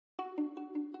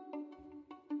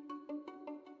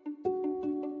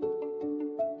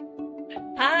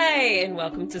Hi, and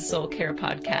welcome to Soul Care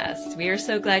Podcast. We are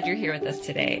so glad you're here with us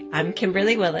today. I'm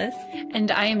Kimberly Willess.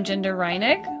 And I am Jinda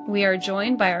Reinig. We are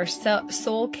joined by our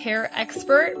soul care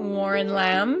expert, Warren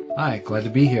Lamb. Hi, glad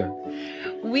to be here.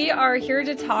 We are here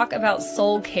to talk about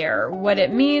soul care, what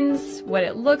it means, what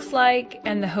it looks like,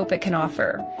 and the hope it can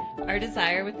offer. Our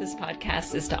desire with this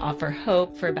podcast is to offer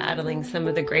hope for battling some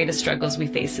of the greatest struggles we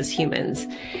face as humans,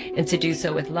 and to do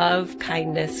so with love,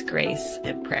 kindness, grace,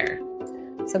 and prayer.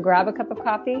 So grab a cup of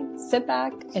coffee, sit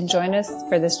back, and join us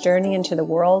for this journey into the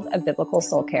world of biblical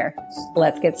soul care.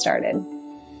 Let's get started.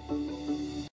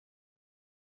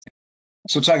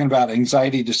 So talking about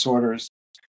anxiety disorders,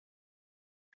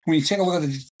 when you take a look at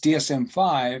the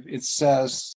DSM-5, it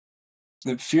says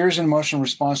that fear is an emotional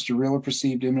response to real or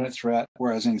perceived imminent threat,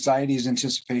 whereas anxiety is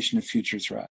anticipation of future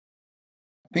threat.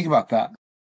 Think about that.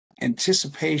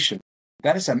 Anticipation.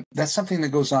 That's something that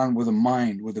goes on with a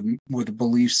mind, with a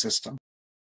belief system.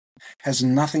 Has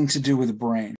nothing to do with the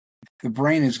brain. The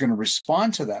brain is going to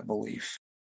respond to that belief.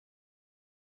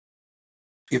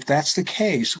 If that's the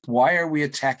case, why are we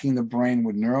attacking the brain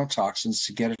with neurotoxins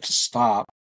to get it to stop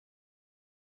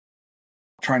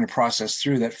trying to process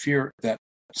through that fear, that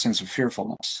sense of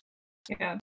fearfulness?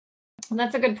 Yeah. And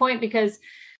that's a good point, because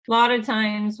a lot of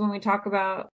times when we talk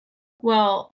about,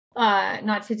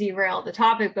 not to derail the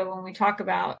topic, but when we talk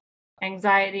about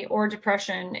anxiety or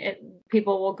depression,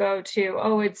 people will go to,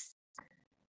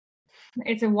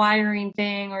 it's a wiring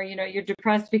thing, or, you're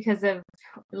depressed because of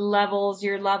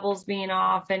your levels being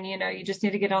off, and, you just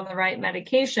need to get on the right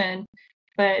medication.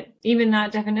 But even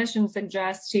that definition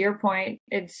suggests, to your point,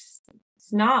 it's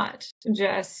not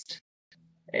just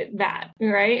that,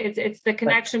 right? It's the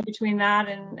connection between that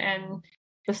and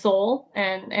the soul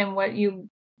and what you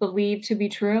believe to be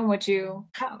true and what you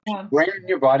have. Yeah. Brain and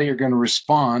your body are going to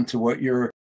respond to what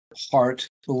your heart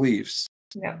believes.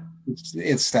 Yeah.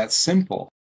 It's that simple.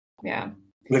 Yeah.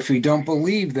 But if we don't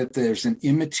believe that there's an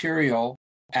immaterial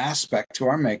aspect to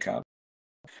our makeup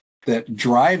that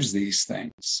drives these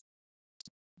things,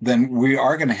 then we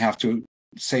are going to have to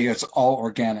say it's all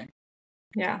organic.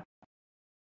 Yeah.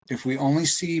 If we only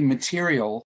see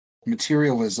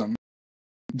materialism,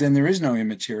 then there is no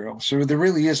immaterial. So there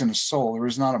really isn't a soul. There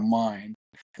is not a mind.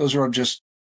 Those are just,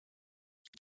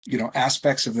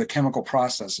 aspects of the chemical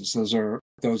processes. Those are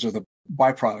the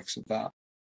byproducts of that.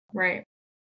 Right.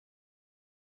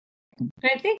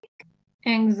 I think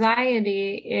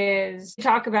anxiety is,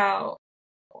 talk about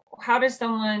how does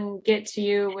someone get to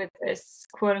you with this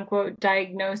quote unquote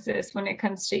diagnosis when it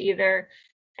comes to either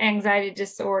anxiety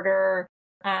disorder,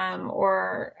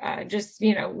 or just,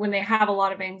 when they have a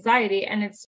lot of anxiety. And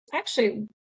it's actually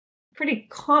pretty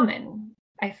common,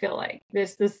 I feel like,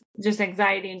 this just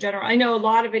anxiety in general. I know a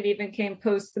lot of it even came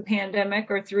post the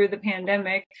pandemic or through the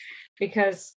pandemic,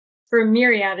 because for a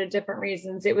myriad of different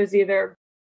reasons, it was either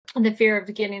the fear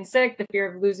of getting sick, the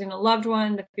fear of losing a loved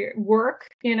one, the fear of work,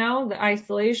 the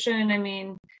isolation. I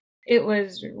mean, it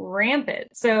was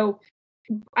rampant. So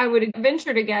I would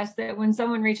venture to guess that when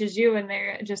someone reaches you and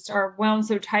they just are wound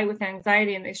so tight with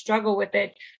anxiety and they struggle with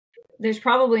it, there's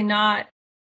probably not,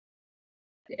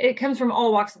 it comes from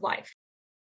all walks of life.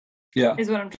 Yeah. Is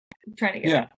what I'm trying to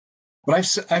get at. But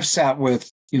I've sat with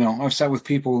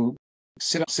people who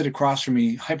sit across from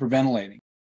me hyperventilating.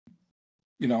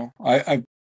 I've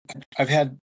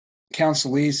had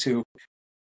counselees who,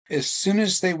 as soon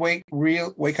as they wake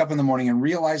up in the morning and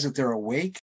realize that they're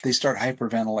awake, they start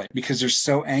hyperventilating because they're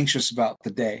so anxious about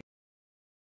the day.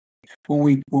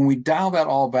 When we dial that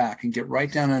all back and get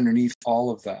right down underneath all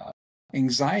of that,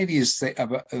 anxiety is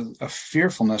a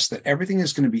fearfulness that everything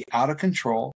is going to be out of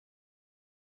control,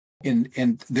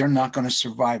 and they're not going to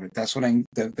survive it. That's what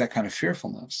that kind of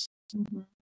fearfulness. Mm-hmm.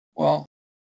 Well,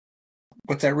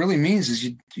 what that really means is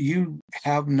you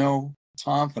have no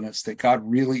confidence that God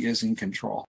really is in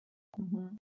control.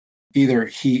 Mm-hmm. Either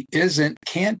he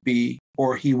can't be,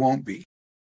 or he won't be.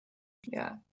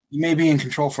 Yeah. He may be in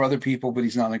control for other people, but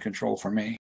he's not in control for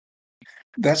me.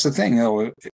 That's the thing,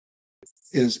 though,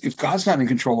 is if God's not in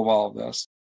control of all of this,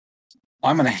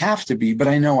 I'm going to have to be, but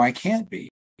I know I can't be.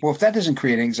 Well, if that doesn't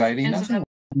create anxiety,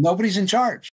 nobody's in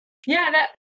charge. Yeah,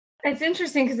 it's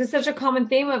interesting, because it's such a common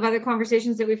theme of other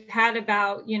conversations that we've had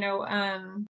about,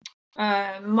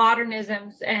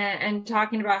 modernisms and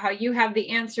talking about how you have the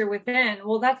answer within.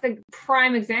 Well, that's a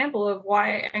prime example of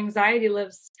why anxiety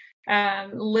lives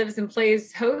and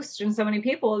plays host in so many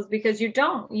people, is because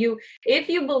if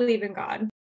you believe in God,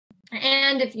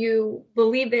 and if you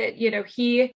believe that,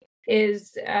 he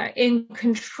is in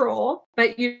control,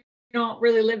 but you don't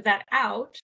really live that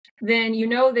out, then you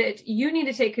know that you need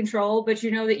to take control, but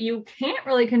you know that you can't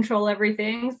really control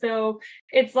everything. So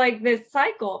it's like this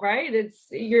cycle, right? It's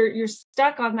you're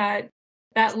stuck on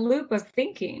that loop of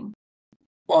thinking.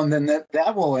 Well, and then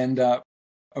that will end up,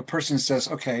 a person says,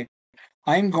 okay,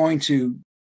 I'm going to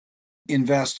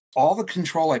invest all the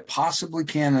control I possibly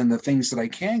can in the things that I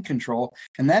can control.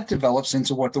 And that develops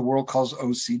into what the world calls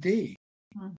OCD.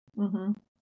 Mm-hmm.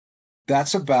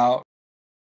 That's about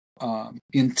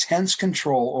intense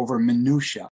control over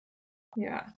minutia.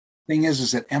 Yeah. Thing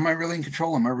is that, am I really in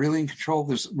control? Am I really in control?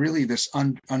 There's really this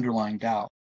underlying doubt.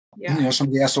 Yeah. You know,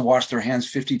 somebody has to wash their hands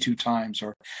 52 times,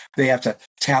 or they have to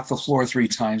tap the floor 3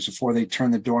 times before they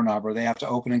turn the doorknob, or they have to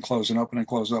open and close and open and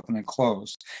close, open and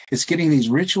close. It's getting these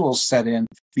rituals set in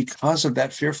because of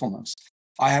that fearfulness.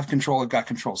 I have control. I've got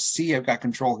control. See, I've got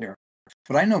control here.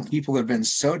 But I know people that have been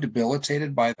so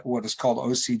debilitated by what is called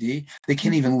OCD, they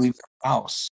can't even leave their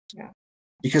house. Yeah.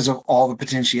 Because of all the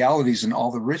potentialities and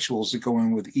all the rituals that go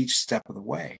in with each step of the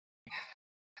way.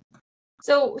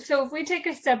 So if we take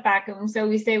a step back, and so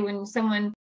we say when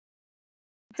someone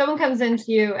comes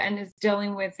into you and is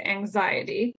dealing with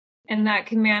anxiety, and that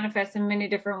can manifest in many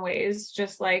different ways,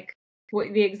 just like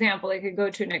the example, it could go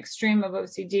to an extreme of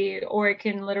OCD, or it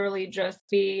can literally just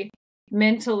be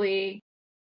mentally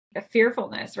a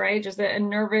fearfulness, right? Just a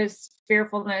nervous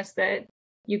fearfulness that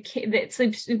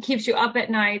keeps you up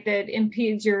at night, that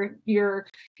impedes your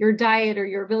diet or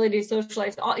your ability to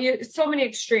socialize. So many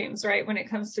extremes, right? When it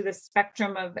comes to the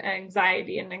spectrum of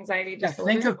anxiety and anxiety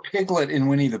disorder. Think of Piglet in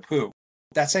Winnie the Pooh.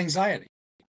 That's anxiety.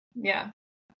 Yeah.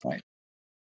 Right.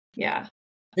 Yeah.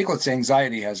 Piglet's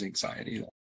anxiety has anxiety.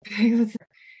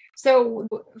 So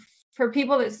for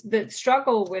people that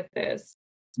struggle with this,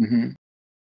 mm-hmm.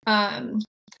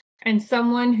 And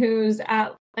someone who's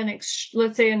at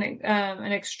let's say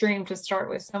an extreme to start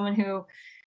with, someone who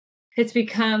it's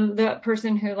become the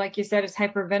person who, like you said, is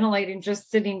hyperventilating, just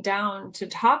sitting down to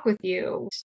talk with you.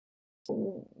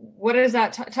 What is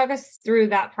that? Talk us through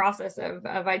that process of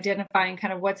identifying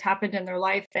kind of what's happened in their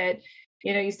life that,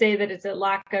 you know, you say that it's a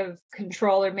lack of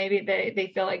control, or maybe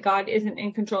they feel like God isn't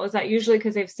in control. Is that usually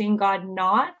because they've seen God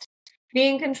not be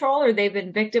in control, or they've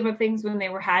been victim of things when they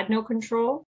had no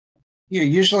control? Yeah,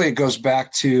 usually it goes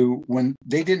back to when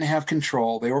they didn't have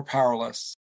control, they were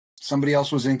powerless. Somebody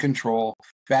else was in control.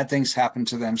 Bad things happened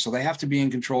to them, so they have to be in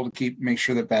control to make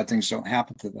sure that bad things don't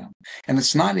happen to them. And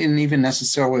it's not even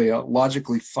necessarily a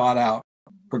logically thought out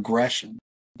progression,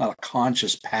 not a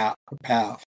conscious path,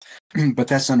 but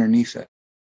that's underneath it.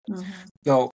 Mm-hmm.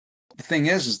 So the thing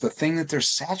is the thing that they're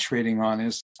saturating on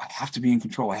is, I have to be in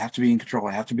control. I have to be in control.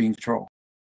 I have to be in control.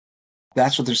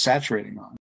 That's what they're saturating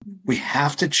on. We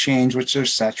have to change what they're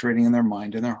saturating in their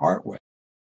mind and their heart with.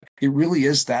 It really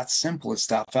is that simple. It's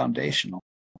that foundational.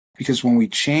 Because when we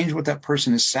change what that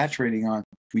person is saturating on,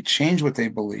 we change what they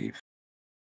believe.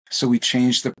 So we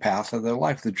change the path of their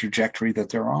life. The trajectory that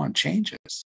they're on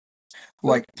changes.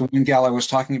 Like the one gal I was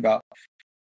talking about,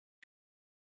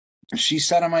 she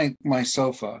sat on my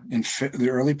sofa in the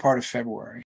early part of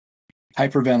February,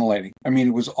 hyperventilating. I mean,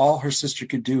 it was all her sister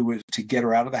could do was to get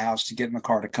her out of the house, to get in the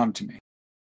car, to come to me.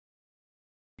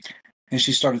 And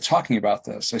she started talking about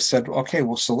this. I said, okay,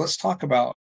 well, so let's talk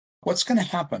about what's going to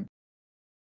happen.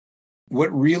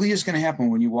 What really is going to happen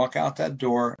when you walk out that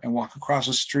door and walk across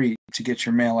the street to get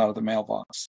your mail out of the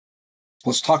mailbox?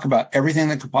 Let's talk about everything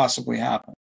that could possibly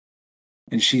happen.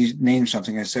 And she named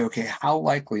something. I say, okay, how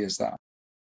likely is that?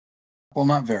 Well,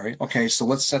 not very. Okay, so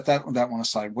let's set that one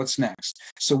aside. What's next?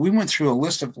 So we went through a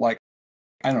list of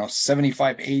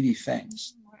 75, 80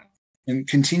 things. And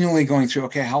continually going through,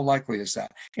 okay, how likely is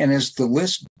that? And as the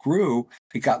list grew,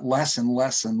 it got less and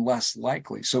less and less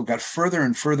likely. So it got further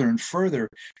and further and further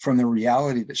from the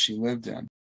reality that she lived in.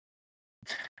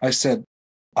 I said,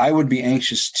 I would be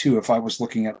anxious too if I was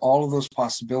looking at all of those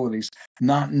possibilities,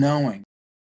 not knowing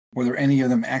whether any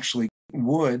of them actually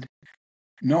would,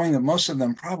 knowing that most of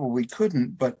them probably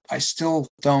couldn't, but I still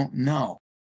don't know.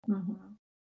 Mm-hmm.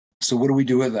 So what do we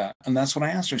do with that? And that's what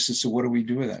I asked her. I said, so what do we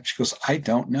do with that? She goes, I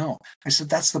don't know. I said,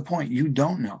 that's the point. You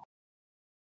don't know.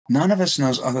 None of us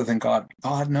knows other than God.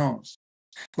 God knows.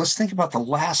 Let's think about the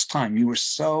last time you were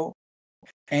so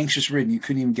anxious ridden you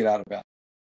couldn't even get out of bed.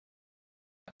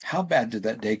 How bad did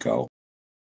that day go?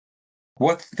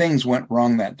 What things went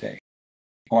wrong that day?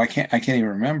 Oh, I can't even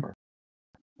remember.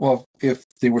 Well, if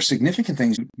they were significant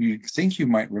things, you think you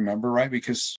might remember, right?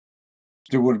 Because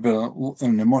there would have been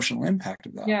an emotional impact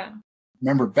of that. Yeah.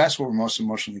 Remember best what we're most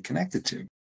emotionally connected to.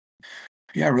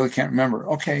 Yeah, I really can't remember.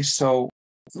 Okay, so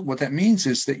what that means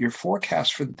is that your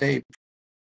forecast for the day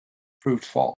proved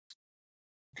false.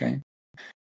 Okay.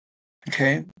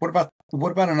 What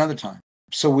about another time?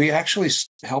 So we actually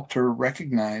helped her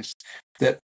recognize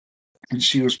that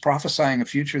she was prophesying a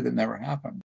future that never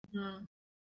happened. Mm.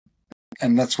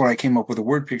 And that's why I came up with a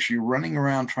word picture. You're running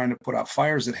around trying to put out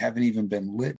fires that haven't even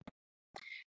been lit.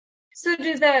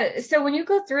 So when you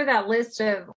go through that list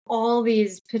of all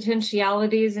these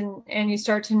potentialities and you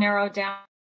start to narrow down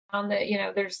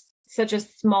that, there's such a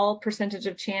small percentage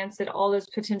of chance that all those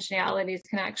potentialities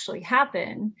can actually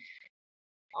happen,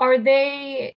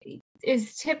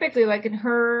 is typically, like in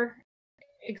her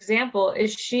example,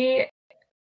 is she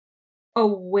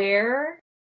aware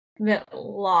that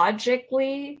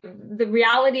logically the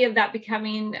reality of that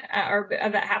becoming or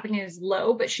of that happening is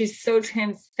low, but she's so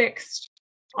transfixed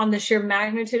on the sheer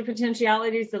magnitude of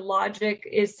potentialities, the logic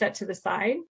is set to the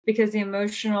side because the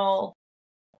emotional...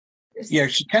 Yeah,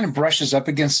 she kind of brushes up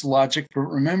against logic, but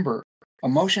remember,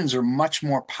 emotions are much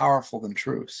more powerful than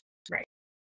truths. Right.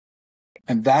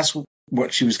 And that's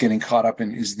what she was getting caught up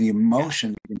in, is the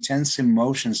emotion, the intense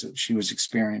emotions that she was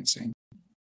experiencing.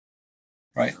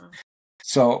 Right.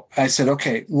 So I said,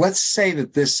 okay, let's say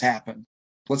that this happened.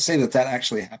 Let's say that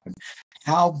actually happened.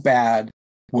 How bad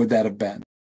would that have been?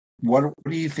 What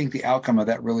do you think the outcome of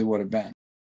that really would have been?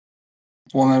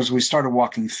 Well, as we started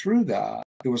walking through that,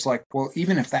 it was like, well,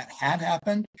 even if that had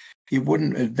happened, it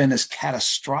wouldn't have been as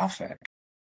catastrophic.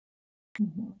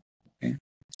 Mm-hmm. Okay.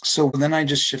 So then I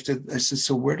just shifted. I said,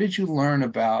 so where did you learn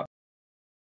about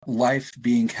life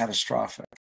being catastrophic?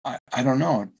 I don't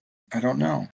know. I don't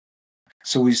know.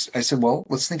 So I said, well,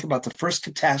 let's think about the first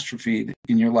catastrophe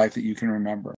in your life that you can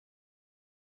remember.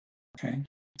 Okay.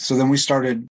 So then we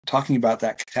started talking about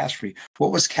that catastrophe.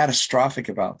 What was catastrophic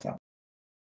about that?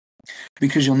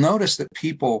 Because you'll notice that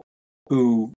people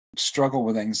who struggle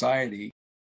with anxiety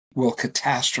will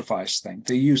catastrophize things.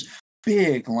 They use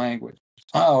big language.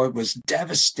 Oh, it was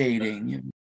devastating.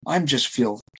 I just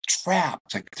feel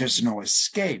trapped. Like there's no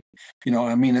escape.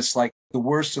 It's like the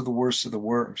worst of the worst of the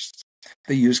worst.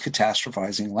 They use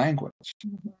catastrophizing language.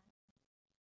 Mm-hmm.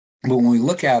 But when we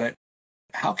look at it,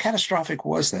 how catastrophic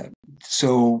was that?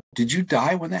 So did you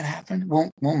die when that happened? Well,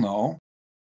 no.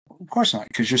 Of course not,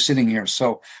 because you're sitting here.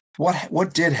 So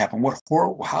what did happen?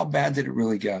 How bad did it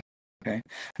really get? Okay. And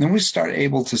then we start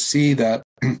able to see that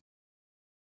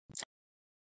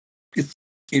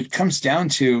it comes down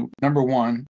to, number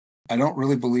one, I don't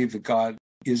really believe that God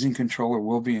is in control or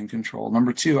will be in control.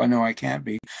 Number two, I know I can't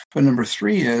be. But number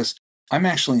three is I'm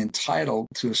actually entitled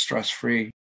to a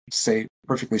stress-free, safe,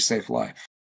 perfectly safe life.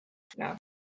 Yeah.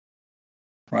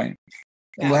 Right.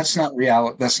 Yeah. Well, that's not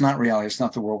reality. That's not reality. It's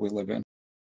not the world we live in.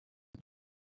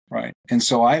 Right. And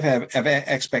so I have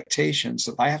expectations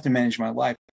that I have to manage my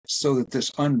life so that this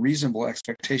unreasonable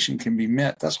expectation can be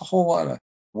met. That's a whole lot of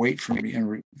weight for me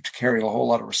and to carry a whole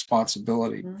lot of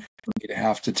responsibility for me to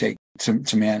have to take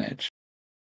to manage.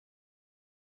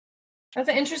 That's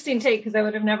an interesting take, because I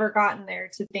would have never gotten there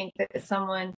to think that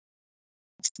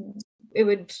it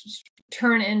would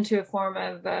turn into a form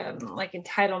of like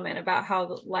entitlement about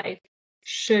how life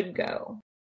should go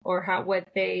or what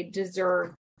they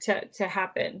deserve to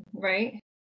happen, right?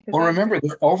 Well, remember,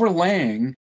 they're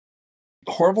overlaying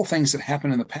horrible things that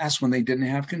happened in the past when they didn't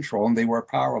have control and they were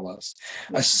powerless,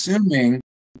 assuming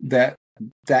that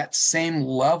same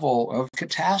level of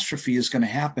catastrophe is going to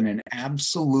happen in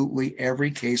absolutely every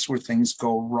case where things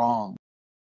go wrong.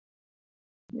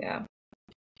 Yeah.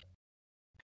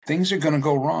 Things are going to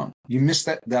go wrong. You missed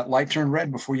that light turned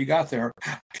red before you got there.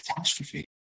 Catastrophe.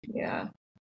 Yeah.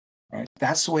 Right.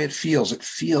 That's the way it feels. It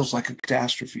feels like a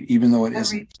catastrophe, even though it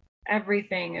isn't.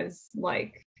 Everything is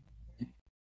like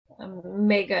a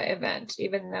mega event,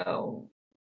 even though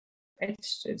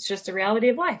it's just the reality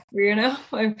of life,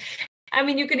 I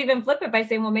mean, you could even flip it by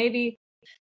saying, well, maybe,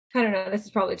 I don't know, this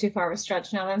is probably too far of a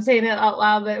stretch now that I'm saying it out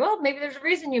loud, but well, maybe there's a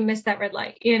reason you missed that red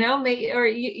light, maybe, or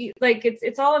you like,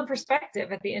 it's all in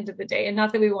perspective at the end of the day. And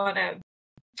not that we want to,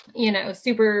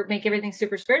 make everything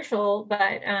super spiritual,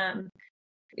 but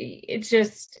it's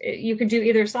just, you could do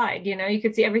either side. You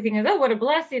could see everything as, oh, what a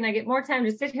blessing, I get more time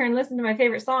to sit here and listen to my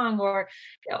favorite song,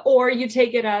 or you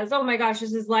take it as, oh my gosh,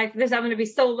 this is like this, I'm going to be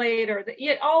so late, or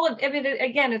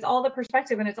again, it's all the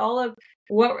perspective, and it's all of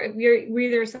what we're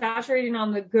either saturating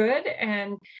on the good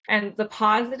and the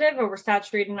positive, or we're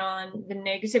saturating on the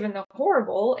negative and the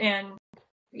horrible, and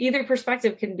either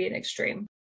perspective can be an extreme.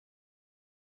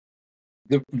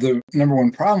 The number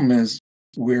one problem is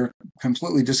we're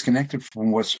completely disconnected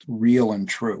from what's real and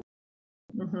true.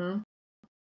 Mm-hmm.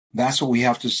 That's what we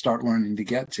have to start learning to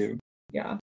get to.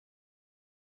 Yeah.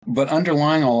 But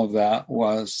underlying all of that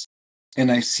was,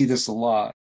 and I see this a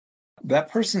lot, that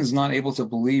person is not able to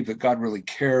believe that God really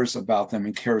cares about them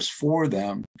and cares for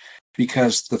them,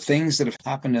 because the things that have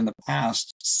happened in the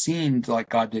past seemed like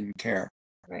God didn't care.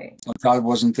 Right. Like God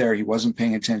wasn't there. He wasn't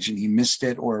paying attention. He missed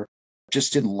it, or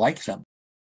just didn't like them.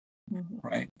 Mm-hmm.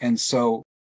 Right. And so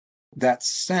that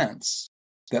sense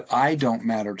that I don't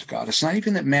matter to God, it's not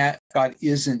even that God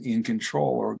isn't in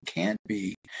control or can't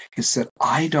be, it's that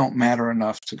I don't matter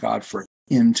enough to God for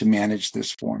him to manage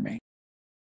this for me.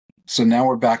 So now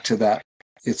we're back to that.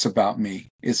 It's about me.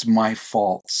 It's my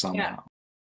fault somehow. Yeah.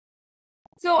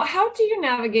 So how do you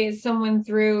navigate someone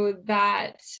through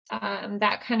that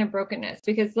that kind of brokenness?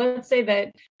 Because let's say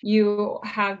that you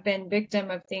have been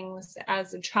victim of things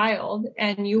as a child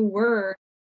and you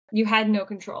had no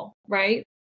control, right?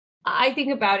 I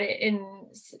think about it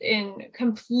in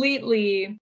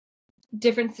completely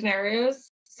different scenarios.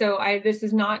 So this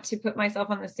is not to put myself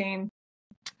on the same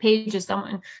page as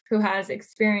someone who has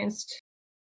experienced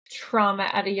trauma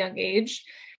at a young age.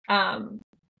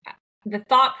 The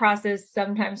thought process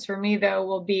sometimes for me, though,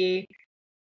 will be,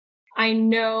 I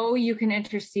know you can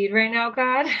intercede right now,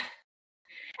 God,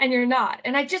 and you're not.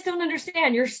 And I just don't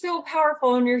understand. You're so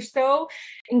powerful and you're so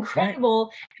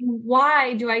incredible. Right.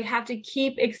 Why do I have to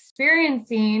keep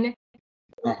experiencing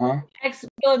X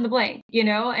fill in the blank,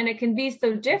 and it can be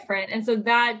so different. And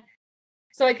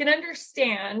so I can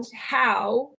understand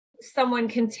how someone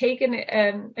can take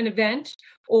an event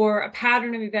or a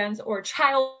pattern of events or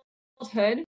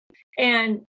childhood,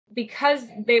 and because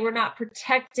they were not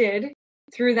protected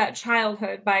through that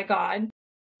childhood by God,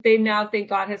 they now think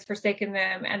God has forsaken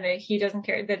them and that he doesn't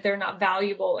care, that they're not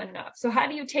valuable enough. So how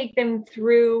do you take them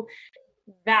through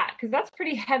that? Because that's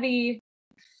pretty heavy,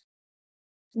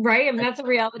 right? I mean, that's a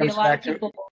reality a lot of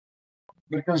people.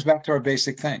 But it comes back to our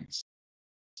basic things.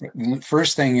 The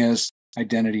first thing is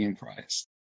identity in Christ.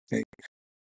 Okay.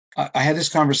 I had this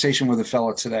conversation with a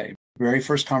fellow today, very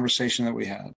first conversation that we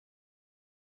had.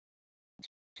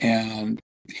 And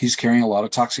he's carrying a lot of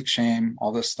toxic shame,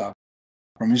 all this stuff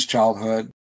from his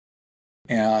childhood.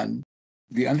 And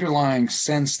the underlying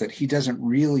sense that he doesn't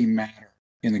really matter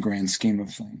in the grand scheme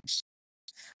of things.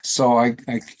 So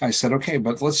I said, okay,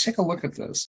 but let's take a look at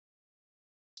this.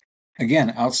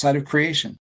 Again, outside of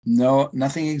creation,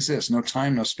 nothing exists, no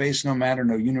time, no space, no matter,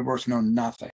 no universe, no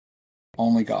nothing.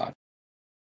 Only God.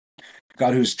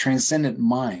 God, whose transcendent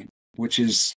mind, which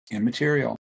is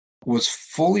immaterial, was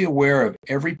fully aware of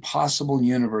every possible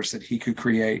universe that he could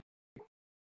create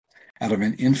out of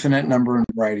an infinite number and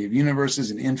variety of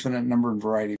universes, an infinite number and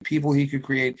variety of people he could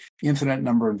create, infinite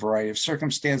number and variety of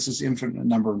circumstances, infinite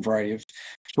number and variety of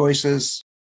choices.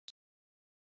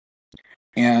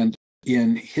 And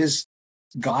in his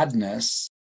godness,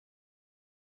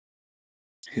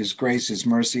 his grace, his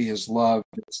mercy, his love,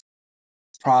 his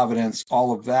providence,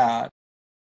 all of that,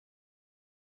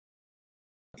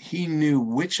 he knew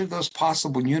which of those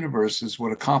possible universes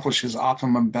would accomplish his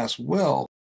optimum best will.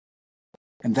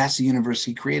 And that's the universe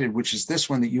he created, which is this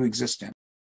one that you exist in.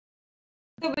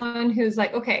 Someone who's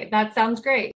like, okay, that sounds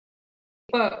great,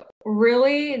 but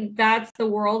really, that's the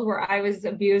world where I was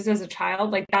abused as a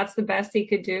child. Like, that's the best he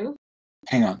could do.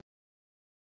 Hang on.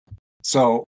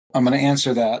 So I'm going to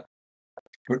answer that.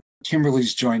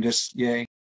 Kimberly's joined us. Yay.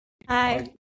 Hi.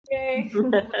 Yay.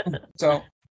 So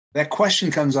that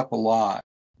question comes up a lot.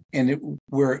 And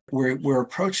we're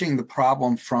approaching the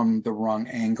problem from the wrong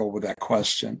angle with that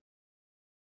question.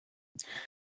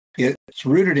 It's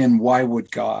rooted in why would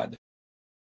God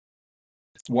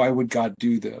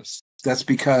do this? That's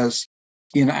because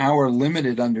in our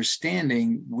limited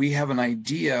understanding, we have an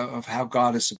idea of how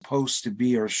God is supposed to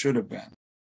be or should have been.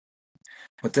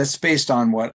 But that's based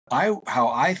on how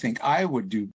I think I would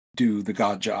do the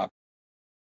God job.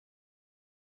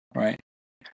 Right?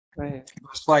 Right.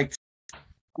 It's like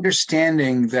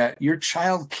understanding that your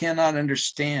child cannot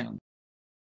understand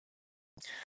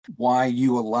why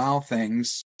you allow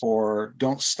things or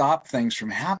don't stop things from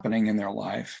happening in their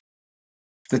life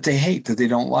that they hate, that they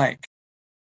don't like,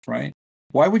 right?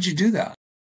 Why would you do that?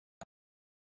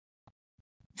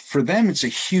 For them, it's a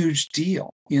huge deal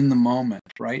in the moment,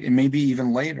 right? And maybe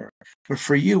even later. But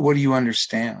for you, what do you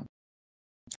understand?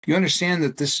 You understand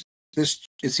that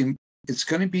it's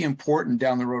going to be important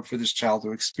down the road for this child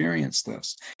to experience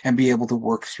this and be able to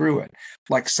work through it,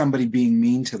 like somebody being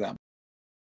mean to them,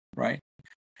 right?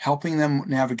 Helping them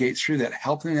navigate through that,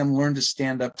 helping them learn to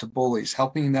stand up to bullies,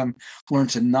 helping them learn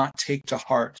to not take to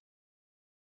heart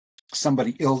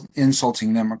somebody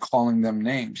insulting them or calling them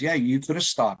names. Yeah, you could have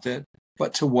stopped it,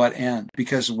 but to what end?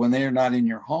 Because when they're not in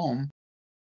your home,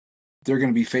 they're going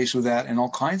to be faced with that in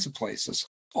all kinds of places,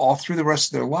 all through the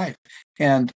rest of their life.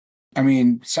 And I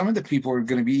mean, some of the people are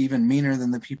going to be even meaner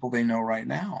than the people they know right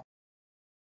now.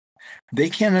 They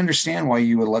can't understand why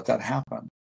you would let that happen.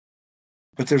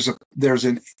 But there's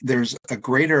a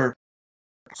greater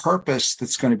purpose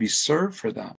that's going to be served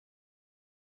for them.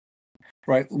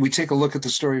 Right? We take a look at the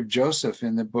story of Joseph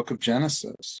in the book of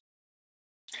Genesis.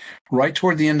 Right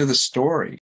toward the end of the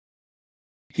story,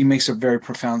 he makes a very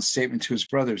profound statement to his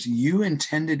brothers. You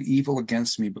intended evil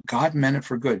against me, but God meant it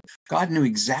for good. God knew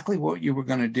exactly what you were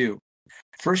going to do.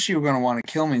 First, you were going to want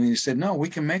to kill me. And he said, no, we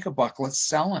can make a buck. Let's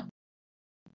sell him.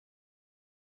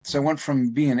 So I went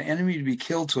from being an enemy to be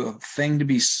killed to a thing to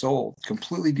be sold,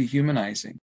 completely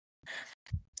dehumanizing.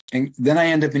 And then I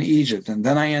end up in Egypt, and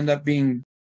then I end up being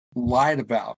lied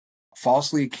about,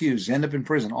 falsely accused, end up in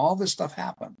prison. All this stuff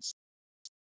happens.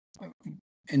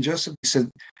 And Joseph said,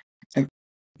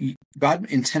 God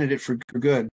intended it for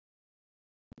good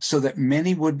so that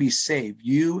many would be saved,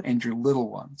 you and your little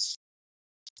ones,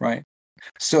 right?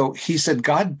 So he said,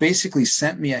 God basically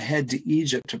sent me ahead to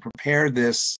Egypt to prepare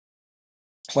this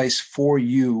place for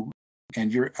you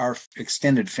and our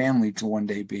extended family to one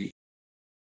day be,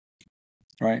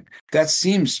 right? That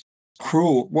seems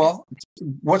cruel. Well,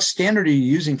 what standard are you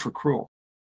using for cruel?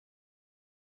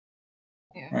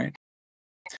 Yeah. Right?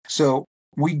 So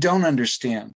we don't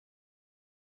understand.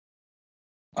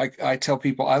 I tell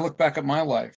people, I look back at my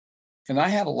life, and I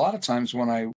had a lot of times when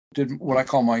I did what I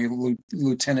call my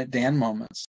Lieutenant Dan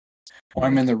moments. When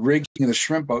I'm in the rigging of the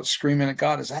shrimp boat screaming at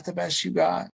God, is that the best you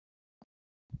got?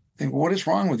 I think, what is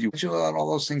wrong with you? Why'd you let all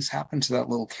those things happen to that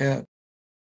little kid?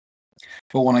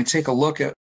 But when I take a look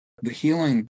at the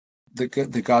healing that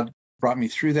God brought me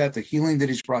through that, the healing that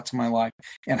he's brought to my life,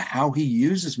 and how he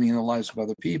uses me in the lives of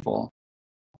other people,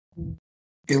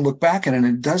 I look back at it, and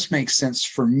it does make sense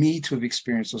for me to have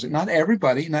experienced those. Not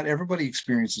everybody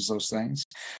experiences those things,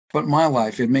 but my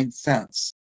life, it makes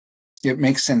sense. It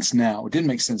makes sense now. It didn't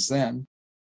make sense then.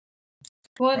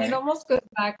 Well, and Right. It almost goes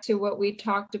back to what we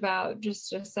talked about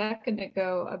just a second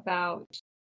ago about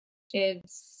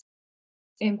it's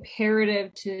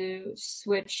imperative to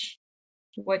switch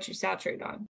what you saturate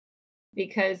on.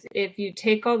 Because if you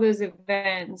take all those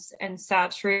events and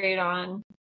saturate on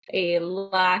a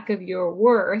lack of your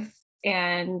worth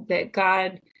and that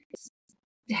God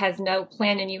has no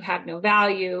plan and you have no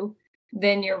value,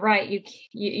 then you're right.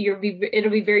 It'll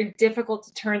be very difficult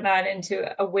to turn that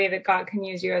into a way that God can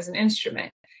use you as an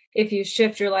instrument. If you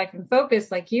shift your life and focus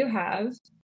like you have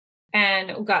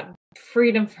and got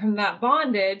freedom from that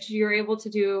bondage, you're able to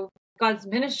do God's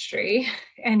ministry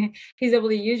and he's able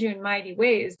to use you in mighty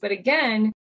ways. But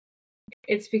again,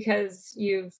 it's because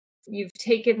you've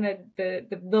taken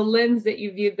the lens that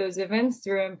you viewed those events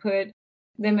through and put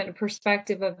them in a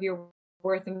perspective of your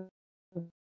worth and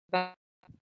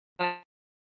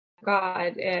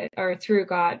God or through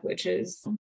God, which is,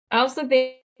 I also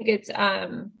think it's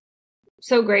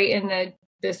so great in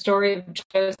the story of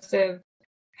Joseph,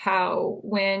 how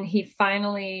when he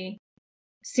finally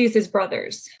sees his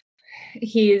brothers,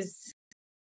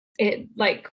 it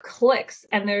like clicks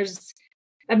and there's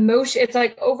emotion. It's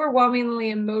like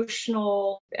overwhelmingly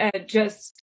emotional,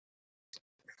 just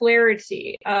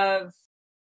clarity of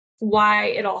why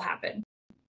it all happened.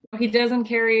 He doesn't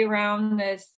carry around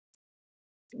this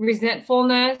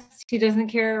resentfulness. He doesn't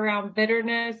carry around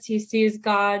bitterness. He sees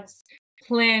God's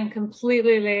plan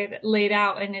completely laid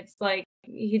out, and it's like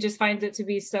he just finds it to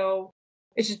be so.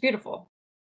 It's just beautiful.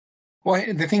 Well,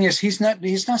 the thing is, he's not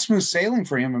smooth sailing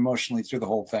for him emotionally through the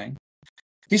whole thing.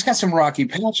 He's got some rocky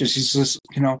patches. He's just,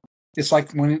 it's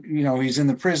like when, he's in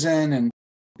the prison and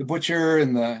the butcher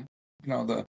and the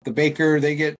baker,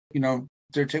 they get,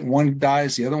 one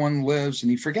dies, the other one lives, and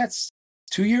he forgets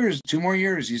 2 more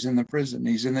years, he's in the prison,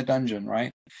 he's in the dungeon,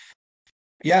 right?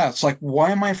 Yeah, it's like, why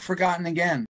am I forgotten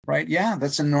again, right? Yeah,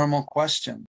 that's a normal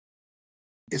question.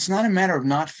 It's not a matter of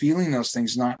not feeling those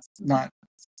things, not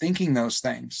thinking those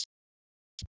things.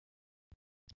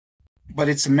 But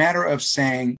it's a matter of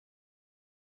saying,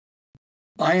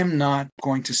 I am not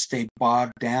going to stay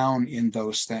bogged down in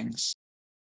those things.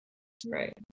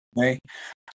 Right. Okay.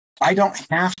 I don't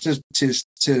have to,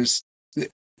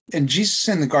 and Jesus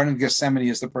in the Garden of Gethsemane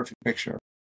is the perfect picture.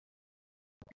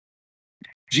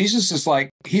 Jesus is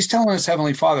like, he's telling his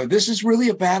Heavenly Father, this is really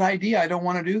a bad idea. I don't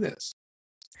want to do this.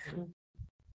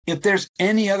 If there's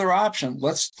any other option,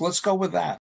 let's go with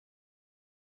that.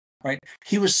 Right.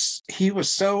 He was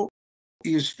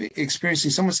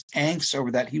experiencing so much angst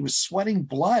over that. He was sweating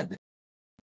blood.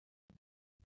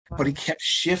 But he kept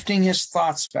shifting his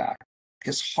thoughts back,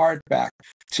 his heart back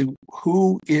to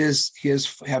who is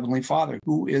his Heavenly Father,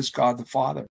 who is God the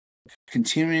Father.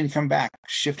 Continuing to come back,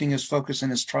 shifting his focus and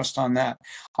his trust on that.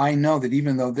 I know that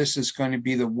even though this is going to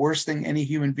be the worst thing any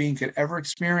human being could ever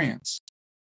experience,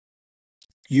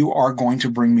 you are going to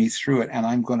bring me through it, and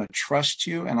I'm going to trust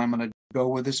you, and I'm going to go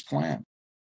with this plan.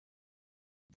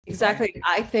 Exactly.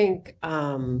 I think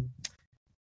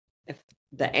if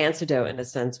the antidote, in a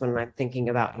sense, when I'm thinking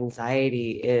about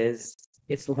anxiety, is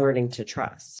it's learning to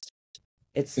trust.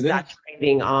 It's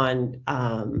saturating on,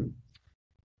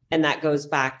 and that goes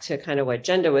back to kind of what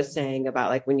Jinda was saying about,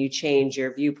 like, when you change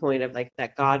your viewpoint of, like,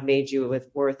 that God made you with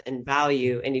worth and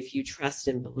value, and if you trust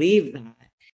and believe that,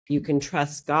 you can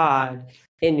trust God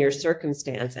in your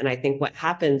circumstance. And I think what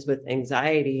happens with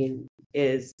anxiety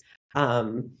is,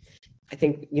 I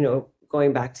think,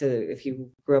 going back to if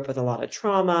you grew up with a lot of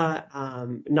trauma,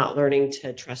 not learning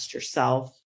to trust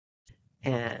yourself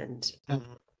and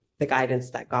the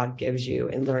guidance that God gives you,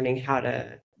 and learning how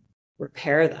to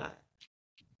repair that.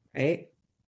 Right.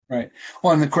 Right.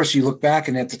 Well, and of course, you look back,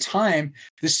 and at the time,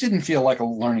 this didn't feel like a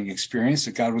learning experience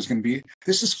that God was going to be.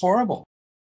 This is horrible.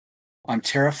 I'm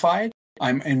terrified.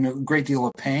 I'm in a great deal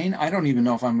of pain. I don't even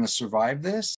know if I'm going to survive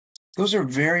this. Those are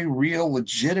very real,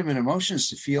 legitimate emotions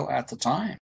to feel at the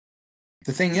time.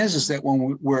 The thing is that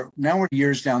when we're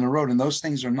years down the road, and those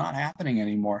things are not happening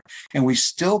anymore, and we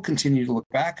still continue to look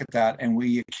back at that, and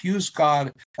we accuse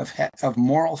God of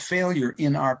moral failure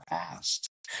in our past.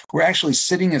 We're actually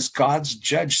sitting as God's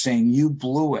judge saying, you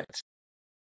blew it.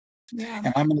 Yeah.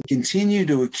 And I'm going to continue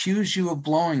to accuse you of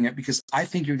blowing it because I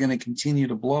think you're going to continue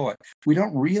to blow it. We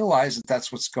don't realize that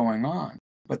that's what's going on,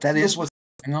 but that is what's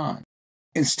going on.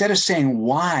 Instead of saying,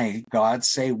 why, God,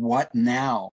 say, what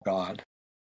now, God?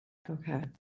 Okay.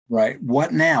 Right.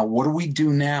 What now? What do we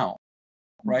do now?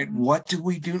 Right. Mm-hmm. What do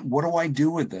we do? What do I do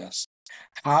with this?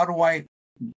 How do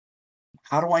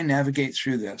I navigate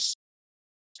through this?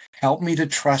 Help me to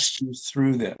trust you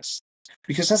through this.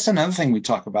 Because that's another thing we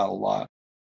talk about a lot.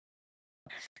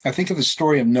 I think of the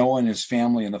story of Noah and his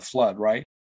family in the flood, right?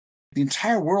 The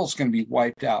entire world's going to be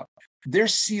wiped out. They're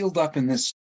sealed up in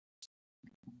this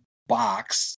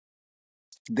box.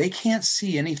 They can't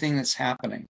see anything that's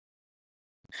happening.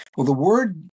 Well, the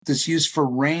word that's used for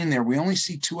rain there, we only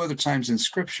see 2 other times in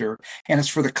Scripture, and it's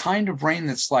for the kind of rain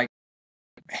that's like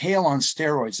hail on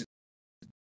steroids. It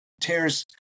tears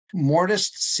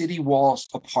mortised city walls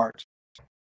apart.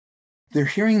 They're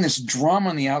hearing this drum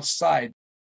on the outside,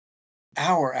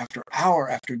 hour after hour,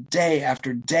 after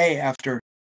day,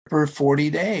 for 40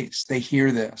 days. They hear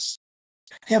this.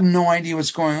 They have no idea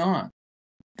what's going on.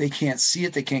 They can't see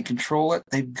it. They can't control it.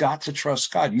 They've got to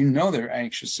trust God. They're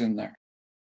anxious in there.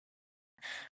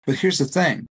 But here's the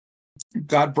thing.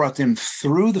 God brought them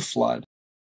through the flood,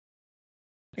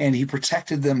 and he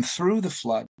protected them through the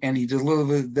flood, and he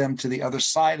delivered them to the other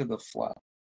side of the flood,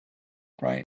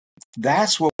 right?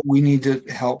 That's what we need to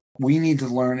help. We need to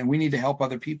learn, and we need to help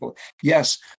other people.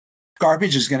 Yes,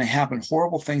 garbage is going to happen.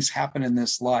 Horrible things happen in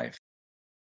this life,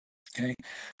 okay?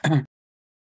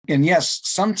 And yes,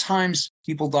 sometimes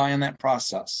people die in that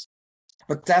process.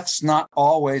 But that's not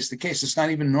always the case. It's not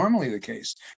even normally the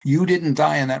case. You didn't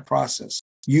die in that process.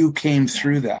 You came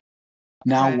through that.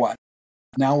 Now right. What?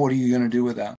 Now what are you going to do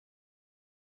with that?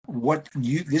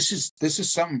 This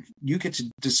is something you get to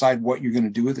decide what you're going to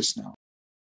do with this now.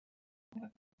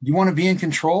 You want to be in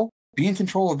control? Be in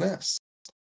control of this.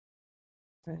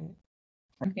 Right.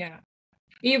 Yeah.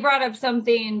 You brought up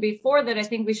something before that I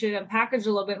think we should unpackage a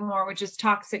little bit more, which is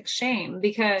toxic shame,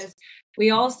 because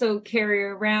we also carry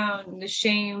around the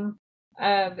shame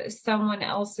of someone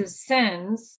else's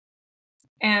sins,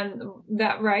 and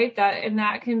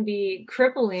that can be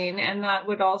crippling, and that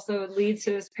would also lead to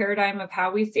this paradigm of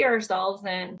how we see ourselves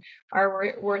and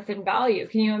our worth and value.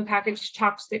 Can you unpackage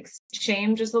toxic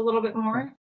shame just a little bit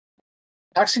more?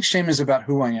 Toxic shame is about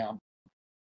who I am.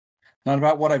 Not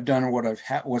about what I've done or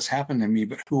what's happened to me,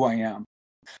 but who I am.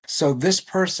 So this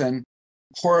person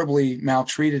horribly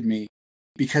maltreated me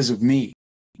because of me.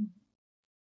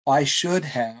 I should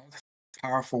have,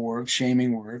 powerful word,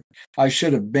 shaming word, I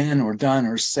should have been or done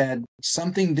or said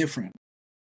something different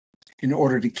in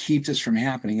order to keep this from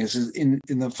happening. In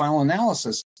the final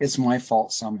analysis, it's my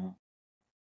fault somehow.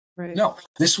 Right. No,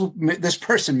 this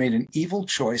person made an evil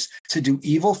choice to do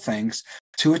evil things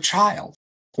to a child,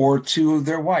 or to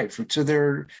their wife, or to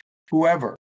their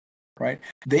whoever, right?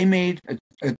 They made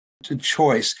a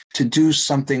choice to do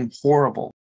something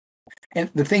horrible.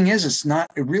 And the thing is,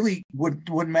 it really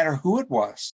wouldn't matter who it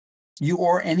was, you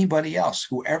or anybody else.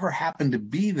 Whoever happened to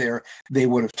be there, they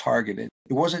would have targeted.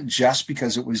 It wasn't just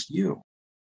because it was you,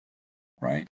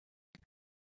 right?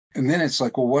 And then it's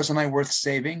like, well, wasn't I worth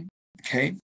saving?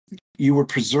 Okay. You were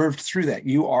preserved through that.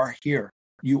 You are here.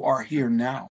 You are here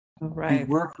now. Right. You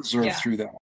were preserved through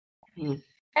that. And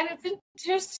it's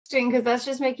interesting because that's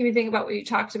just making me think about what you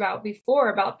talked about before,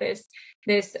 about this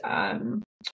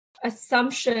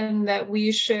assumption that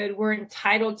we're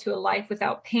entitled to a life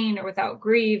without pain or without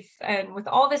grief and with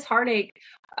all this heartache.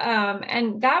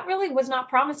 And that really was not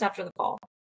promised after the fall.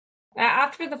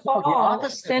 After the fall,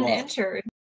 sin entered.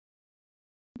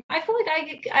 I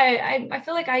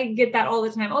feel like I get that all the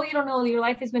time. Oh, you don't know, your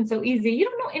life has been so easy. You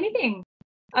don't know anything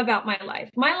about my life.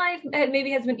 My life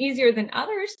maybe has been easier than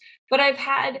others, but I've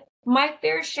had my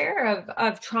fair share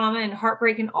of trauma and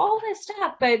heartbreak and all this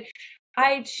stuff. But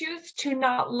I choose to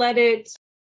not let it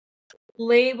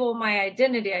label my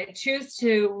identity. I choose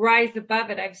to rise above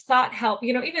it. I've sought help,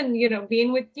 even,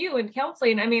 being with you and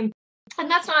counseling. I mean, and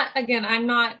that's not, again, I'm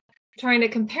not trying to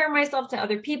compare myself to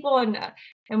other people,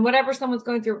 and whatever someone's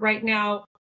going through right now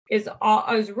is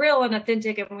real and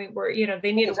authentic, and we were,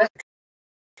 they need to work.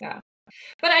 Yeah.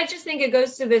 But I just think it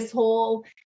goes to this whole,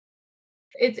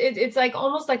 it's like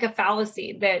almost like a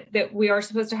fallacy that we are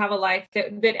supposed to have a life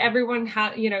that everyone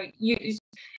has,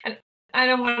 and I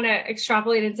don't want to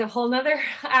extrapolate into a whole nother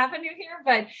avenue here,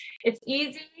 but it's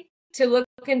easy to look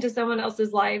into someone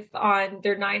else's life on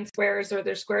their 9 squares or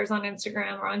their squares on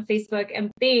Instagram or on Facebook and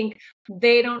think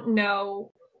they don't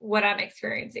know what I'm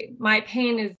experiencing. My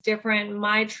pain is different.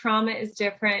 My trauma is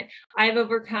different. I've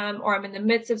overcome, or I'm in the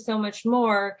midst of so much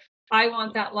more. I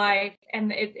want that life.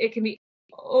 And it can be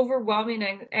overwhelming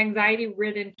and anxiety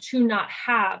ridden to not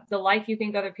have the life you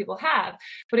think other people have.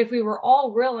 But if we were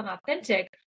all real and authentic,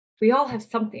 we all have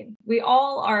something. We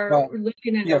all are living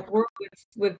in a world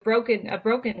with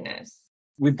brokenness.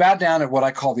 We bow down at what I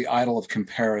call the idol of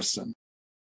comparison.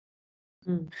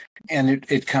 And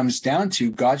it comes down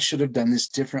to God should have done this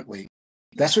differently.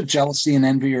 That's what jealousy and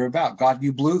envy are about. God,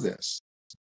 you blew this.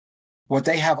 What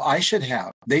they have, I should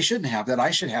have. They shouldn't have that.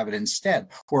 I should have it instead.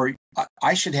 Or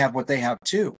I should have what they have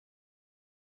too.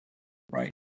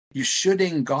 Right? You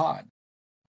shoulding God.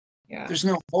 Yeah. There's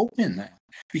no hope in that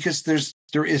because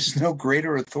there is no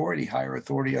greater authority, higher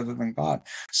authority other than God.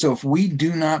 So if we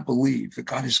do not believe that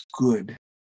God is good,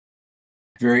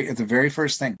 the very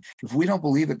first thing, if we don't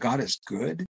believe that God is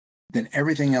good, then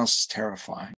everything else is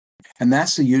terrifying. And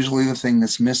that's usually the thing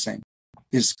that's missing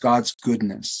is God's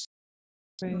goodness.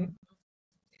 Right.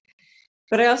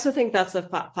 But I also think that's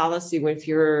a fallacy when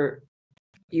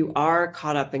you are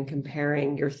caught up in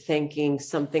comparing, you're thinking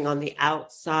something on the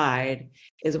outside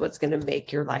is what's going to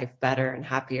make your life better and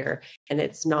happier. And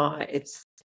it's not, it's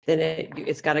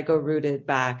got to go rooted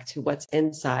back to what's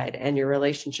inside and your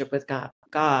relationship with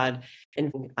God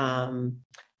and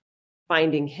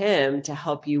finding him to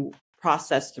help you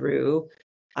process through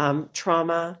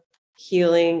trauma,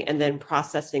 healing, and then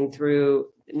processing through.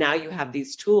 Now you have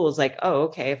these tools like, oh,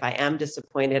 okay, if I am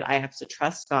disappointed, I have to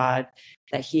trust God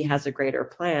that he has a greater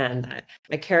plan, that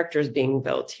my character is being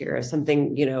built here.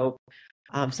 Something,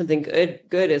 something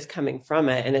good is coming from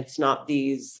it. And it's not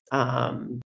these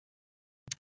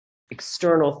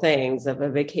external things of a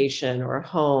vacation or a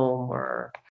home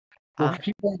or.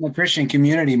 People in the Christian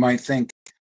community might think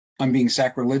I'm being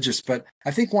sacrilegious, but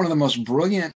I think one of the most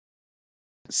brilliant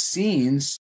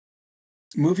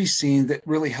movie scene that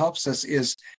really helps us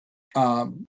is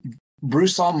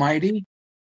Bruce Almighty.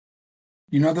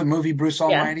 You know the movie Bruce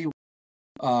Almighty?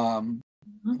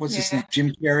 What's his name?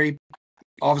 Jim Carrey.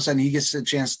 All of a sudden he gets a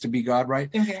chance to be God, right?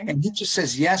 Okay. And he just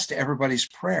says yes to everybody's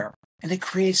prayer. And it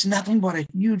creates nothing but a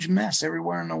huge mess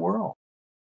everywhere in the world.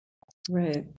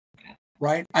 Right.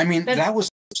 Right? I mean, that was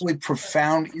actually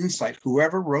profound insight.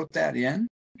 Whoever wrote that in,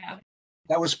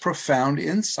 that was profound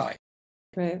insight.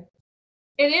 Right.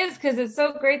 It is, because it's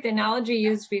so great. The analogy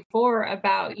used before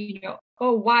about,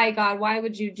 oh, why, God, why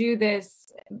would you do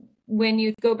this? When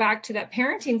you go back to that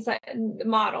parenting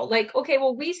model, like, okay,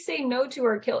 well, we say no to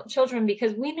our children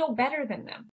because we know better than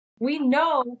them. We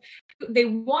know they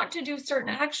want to do certain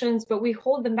actions, but we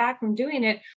hold them back from doing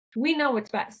it. We know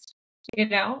what's best.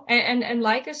 And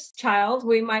like a child,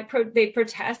 they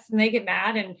protest and they get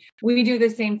mad and we do the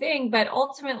same thing. But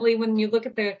ultimately, when you look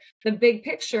at the big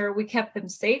picture, we kept them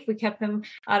safe. We kept them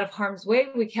out of harm's way.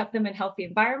 We kept them in healthy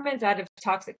environments, out of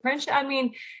toxic friendship. I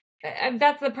mean,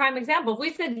 that's the prime example. If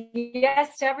we said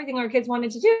yes to everything our kids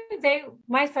wanted to do,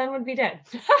 my son would be dead.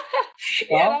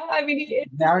 I mean,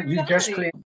 now you just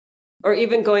create. Or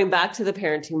even going back to the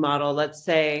parenting model, let's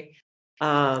say,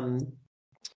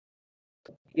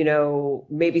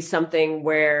 maybe something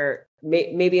where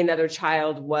maybe another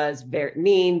child was very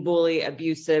mean, bully,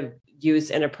 abusive,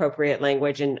 use inappropriate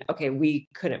language. And okay, we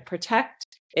couldn't protect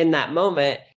in that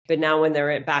moment, but now when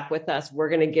they're back with us, we're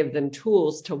going to give them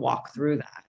tools to walk through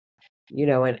that,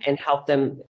 and help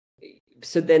them.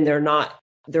 So then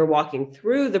they're walking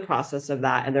through the process of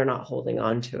that and they're not holding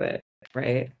on to it.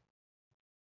 Right.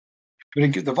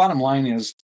 But the bottom line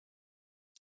is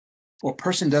a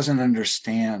person doesn't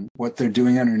understand what they're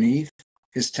doing underneath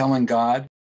is telling God,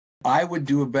 I would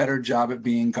do a better job at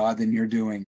being God than you're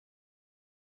doing.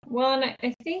 Well, and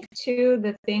I think too,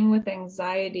 the thing with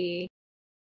anxiety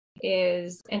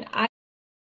is, and I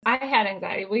had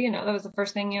anxiety. Well, that was the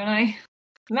first thing you and I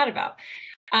met about.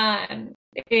 Then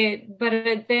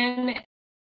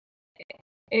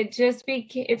it just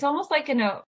became, it's almost like an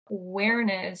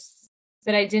awareness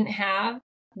that I didn't have,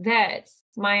 that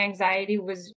my anxiety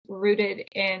was rooted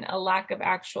in a lack of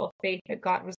actual faith that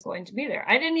God was going to be there.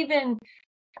 I didn't even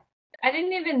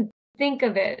think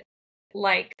of it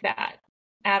like that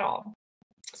at all.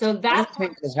 So that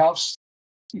helps.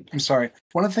 I'm sorry.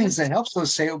 One of the things that helps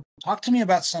was say, talk to me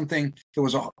about something that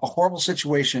was a horrible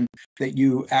situation that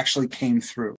you actually came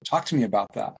through. Talk to me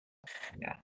about that.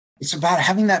 Yeah. It's about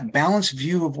having that balanced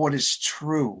view of what is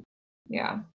true.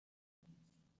 Yeah.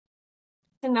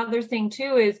 Another thing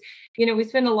too is, we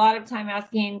spend a lot of time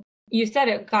asking, you said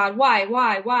it, God,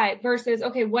 why, versus,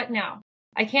 okay, what now?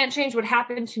 I can't change what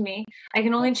happened to me. I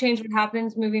can only change what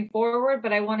happens moving forward,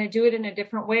 but I want to do it in a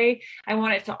different way. I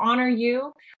want it to honor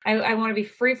you. I want to be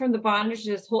free from the bondage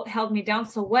that has held me down.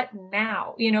 So what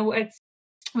now?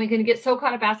 We can get so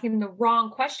caught up asking the wrong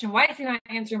question. Why is he not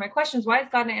answering my questions? Why is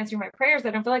God not answering my prayers?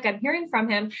 I don't feel like I'm hearing from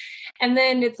him. And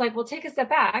then it's like, well, take a step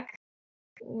back.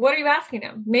 What are you asking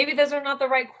him? Maybe those are not the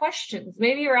right questions.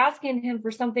 Maybe you're asking him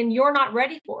for something you're not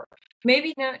ready for.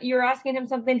 Maybe you're asking him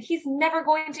something he's never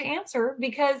going to answer,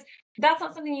 because that's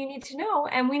not something you need to know.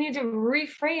 And we need to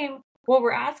reframe what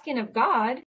we're asking of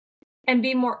God and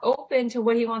be more open to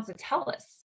what he wants to tell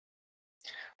us.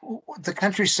 The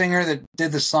country singer that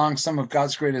did the song, some of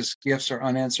God's greatest gifts are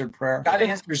unanswered prayer. God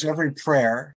answers every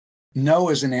prayer. No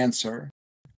is an answer.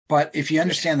 But if you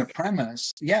understand the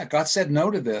premise, God said no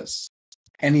to this.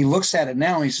 And he looks at it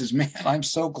now and he says, man, I'm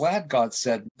so glad God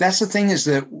said. That's the thing, is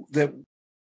that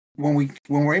when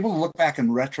we're able to look back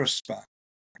in retrospect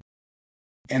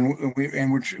and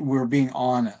we're being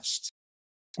honest,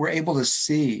 we're able to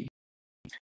see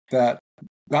that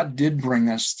God did bring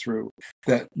us through,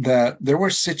 that there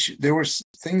were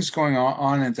things going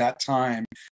on at that time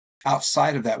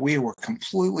outside of that we were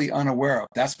completely unaware of.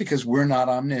 That's because we're not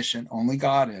omniscient. Only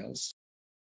God is.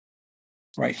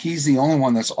 Right? He's the only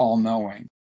one that's all-knowing.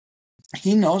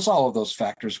 He knows all of those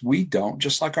factors. We don't,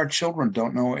 just like our children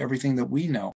don't know everything that we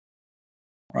know.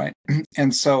 Right?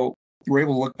 And so we're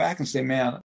able to look back and say,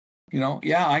 man,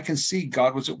 I can see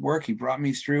God was at work. He brought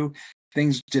me through.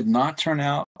 Things did not turn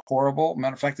out horrible.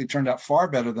 Matter of fact, they turned out far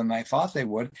better than I thought they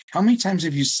would. How many times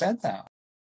have you said that?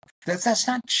 That's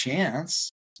not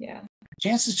chance. Yeah.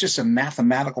 Chance is just a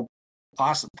mathematical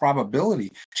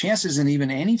probability. Chance isn't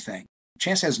even anything.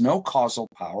 Chance has no causal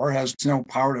power, has no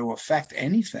power to affect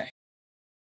anything.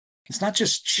 It's not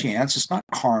just chance. It's not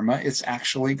karma. It's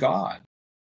actually God.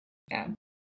 Yeah.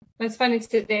 It's funny.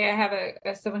 Today I have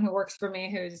someone who works for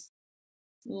me who's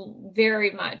very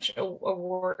much a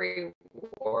worry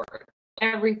ward.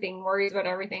 Everything, worries about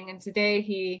everything. And today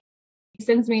he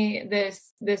sends me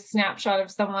this snapshot of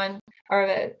someone, or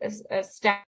a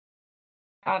stat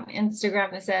on Instagram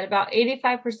that said about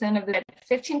 85% of the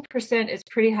 15% is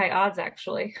pretty high odds,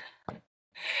 actually.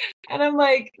 And I'm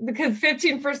like, because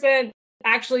 15%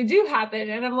 actually do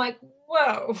happen. And I'm like,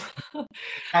 whoa.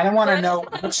 I don't want to know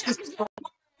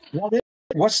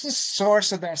what's the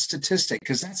source of that statistic,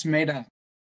 because that's made up.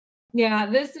 Yeah,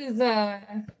 this is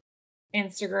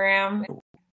Instagram.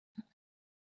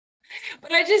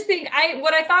 But I just think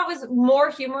what I thought was more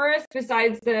humorous,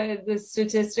 besides the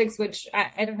statistics, which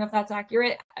I don't know if that's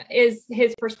accurate, is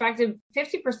his perspective.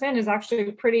 50% is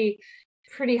actually pretty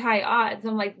high odds.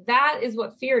 I'm like, that is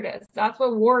what fear does. That's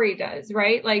what worry does,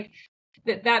 right? Like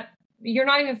that you're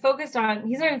not even focused on.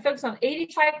 He's not even focused on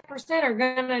 85% are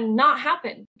gonna not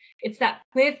happen. It's that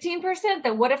 15%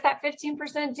 that, what if that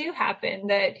 15% do happen,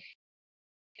 that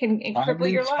can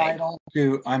cripple your life.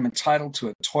 I'm entitled to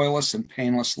a toilless and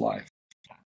painless life.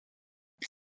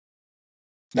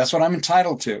 That's what I'm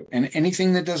entitled to. And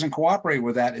anything that doesn't cooperate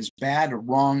with that is bad or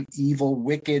wrong, evil,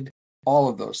 wicked, all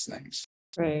of those things.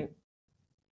 Right.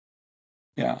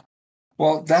 Yeah.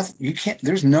 Well,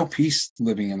 there's no peace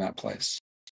living in that place.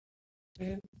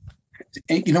 Yeah.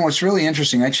 And, what's really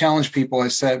interesting, I challenge people. I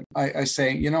say,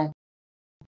 go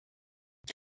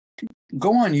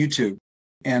on YouTube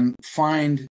and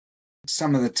find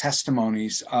some of the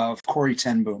testimonies of Corrie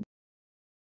ten Boom.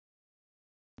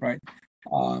 Right?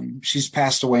 She's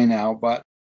passed away now, but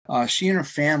she and her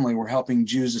family were helping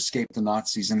Jews escape the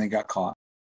Nazis, and they got caught.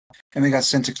 And they got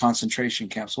sent to concentration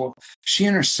camps. Well, she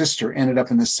and her sister ended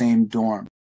up in the same dorm.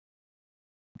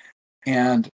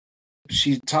 And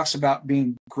she talks about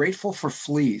being grateful for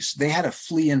fleas. They had a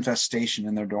flea infestation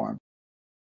in their dorm.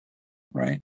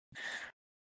 right?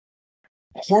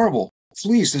 Horrible.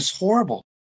 Fleas is horrible.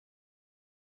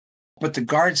 But the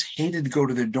guards hated to go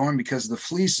to their dorm because of the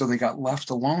fleas, so they got left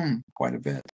alone quite a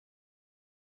bit,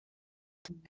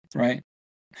 right?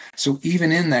 So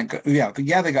even in that,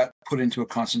 they got put into a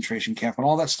concentration camp and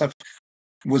all that stuff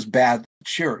was bad,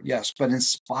 sure, yes. But in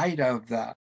spite of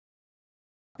that,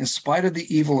 in spite of the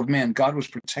evil of man, God was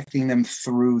protecting them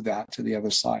through that to the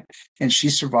other side. And she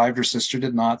survived. Her sister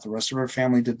did not. The rest of her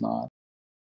family did not.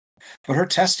 But her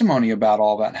testimony about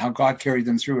all that and how God carried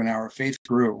them through and how her faith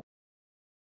grew.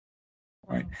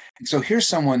 Right. And so here's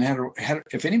someone had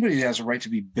if anybody has a right to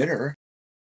be bitter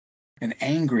and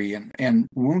angry and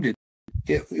wounded,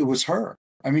 it was her.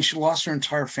 I mean, she lost her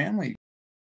entire family.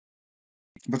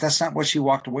 But that's not what she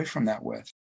walked away from that with.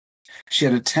 She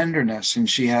had a tenderness and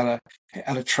she had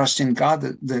a trust in God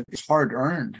that is hard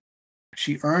earned.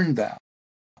 She earned that.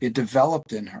 It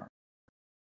developed in her.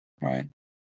 Right.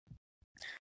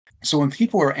 So when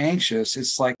people are anxious,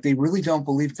 it's like they really don't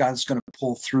believe God's going to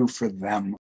pull through for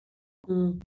them.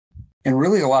 Mm. And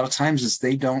really, a lot of times is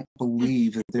they don't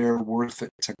believe that they're worth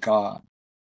it to God.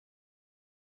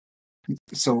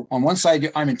 So on one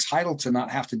side, I'm entitled to not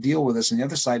have to deal with this. And the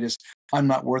other side is I'm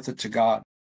not worth it to God.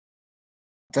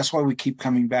 That's why we keep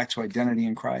coming back to identity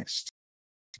in Christ.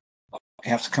 I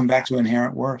have to come back to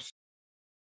inherent worth.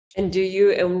 And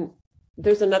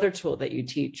there's another tool that you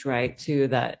teach, right, too,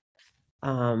 that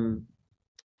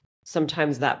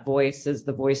sometimes that voice is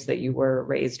the voice that you were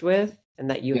raised with, and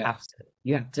that you have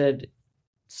to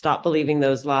stop believing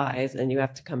those lies, and you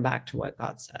have to come back to what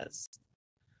God says.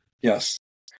 Yes.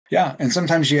 Yeah. And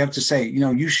sometimes you have to say,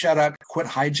 you shut up, quit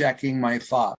hijacking my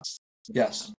thoughts.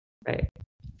 Yes. Right.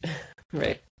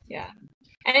 Right. Yeah.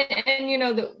 And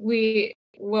that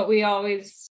what we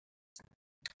always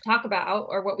talk about,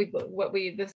 or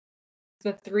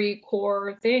the three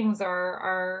core things are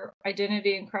our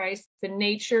identity in Christ, the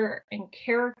nature and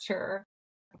character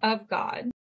of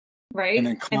God, right? And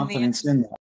then confidence in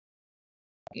that.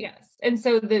 Yes. And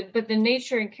so the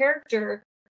nature and character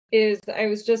is, I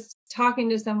was just talking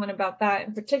to someone about that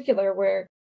in particular, where,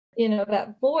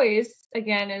 that voice,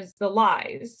 again, is the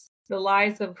lies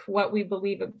of what we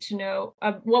believe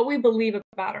what we believe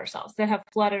about ourselves that have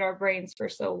flooded our brains for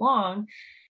so long.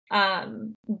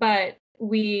 But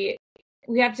we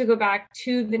have to go back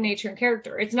to the nature and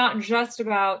character. It's not just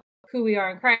about who we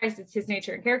are in Christ, it's his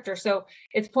nature and character. So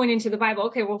it's pointing to the Bible.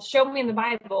 Okay, well, show me in the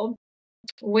Bible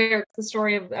where it's the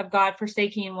story of God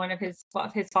forsaking one of his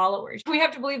followers. We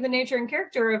have to believe the nature and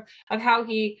character of how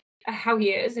he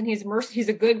is, and he's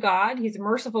a good God, he's a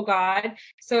merciful God.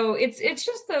 So it's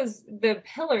just the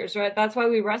pillars, right? That's why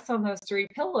we rest on those three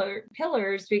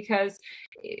pillars, because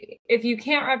if you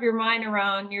can't wrap your mind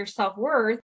around your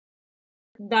self-worth,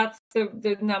 that's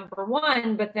the number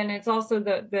one, but then it's also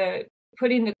the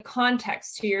putting the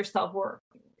context to your self-worth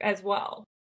as well.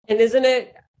 And isn't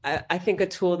it, I think a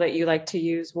tool that you like to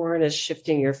use, Warren, is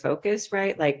shifting your focus,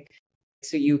 right? Like,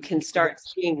 so you can start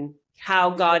seeing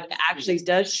how God actually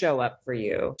does show up for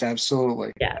you.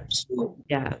 Absolutely. Yeah. Absolutely.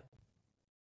 Yeah.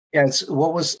 Yeah. It's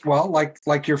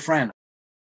like your friend.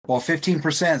 Well,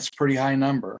 15% is a pretty high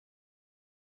number,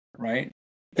 right?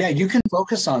 Yeah, you can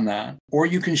focus on that, or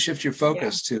you can shift your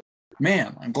focus to,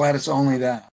 man, I'm glad it's only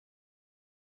that.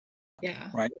 Yeah.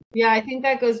 Right. Yeah, I think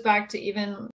that goes back to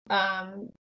even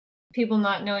people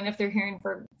not knowing if they're hearing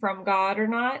from God or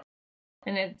not.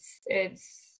 And it's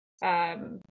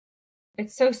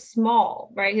so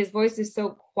small, right? His voice is so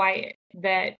quiet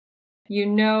that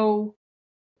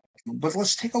But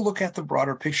let's take a look at the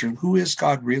broader picture. Who is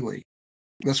God really?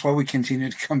 That's why we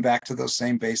continue to come back to those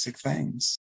same basic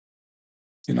things.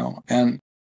 And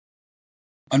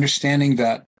understanding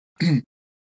that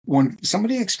when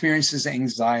somebody experiences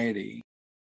anxiety,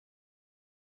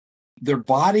 their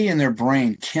body and their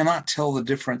brain cannot tell the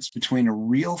difference between a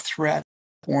real threat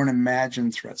or an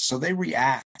imagined threat. So they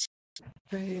react.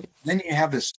 Right. Then you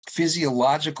have this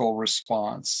physiological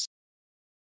response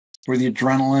where the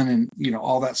adrenaline and,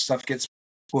 all that stuff gets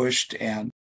pushed,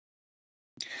 and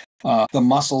the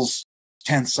muscles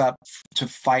tense up to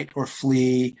fight or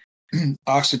flee.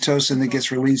 Oxytocin that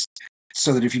gets released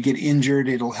so that if you get injured,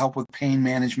 it'll help with pain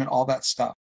management, all that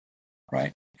stuff,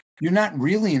 right? You're not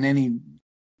really in any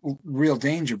real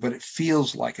danger, but it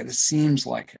feels like it. It seems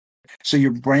like it. So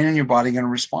your brain and your body are going to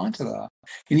respond to that.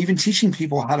 And even teaching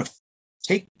people how to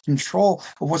take control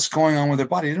of what's going on with their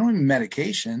body. They don't need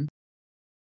medication.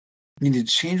 You need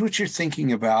to change what you're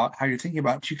thinking about, how you're thinking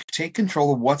about it. You can take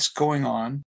control of what's going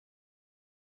on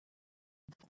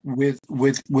with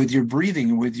your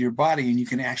breathing, with your body, and you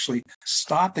can actually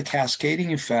stop the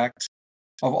cascading effect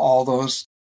of all those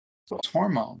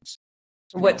hormones.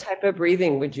 What type of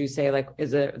breathing would you say? Like,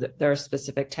 is there a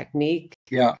specific technique?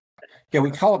 Yeah.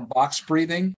 We call it box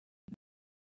breathing,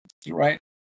 right?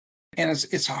 And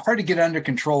it's hard to get under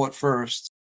control at first.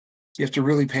 You have to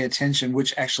really pay attention,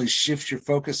 which actually shifts your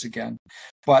focus again.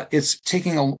 But it's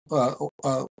taking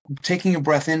a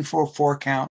breath in for a 4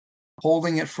 count,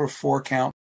 holding it for a 4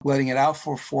 count, letting it out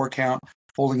for a 4 count,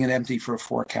 holding it empty for a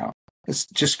 4 count. It's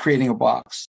just creating a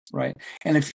box, right?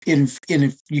 And if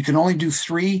you can only do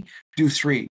 3, do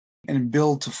 3 and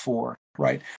build to 4,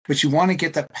 right? But you want to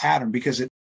get that pattern because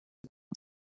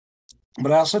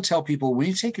but I also tell people when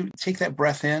you take that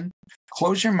breath in,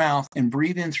 close your mouth and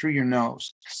breathe in through your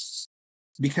nose,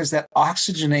 because that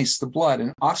oxygenates the blood,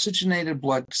 and oxygenated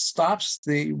blood stops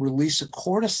the release of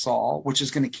cortisol, which is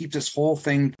going to keep this whole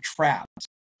thing trapped,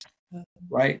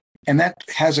 right? And that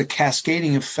has a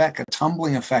cascading effect, a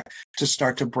tumbling effect to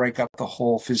start to break up the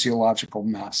whole physiological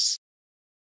mess,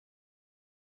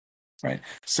 right?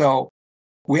 So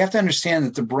we have to understand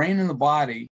that the brain and the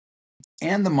body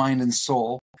and the mind and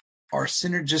soul are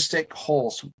synergistic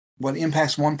wholes. What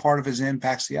impacts one part of it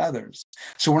impacts the others.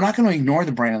 So we're not going to ignore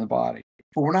the brain and the body,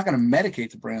 but we're not going to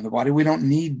medicate the brain and the body. We don't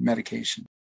need medication.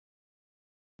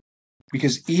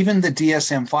 Because even the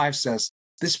DSM-5 says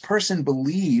this person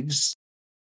believes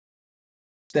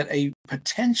that a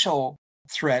potential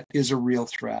threat is a real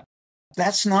threat.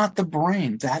 That's not the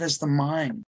brain. That is the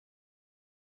mind.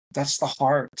 That's the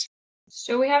heart.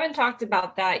 So we haven't talked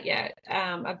about that yet,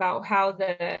 about how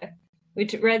we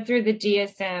read through the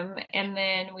DSM, and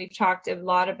then we've talked a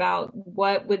lot about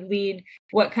what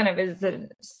kind of is the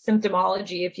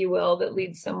symptomology, if you will, that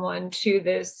leads someone to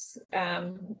this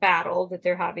battle that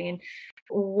they're having.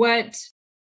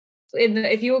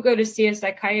 If you will go to see a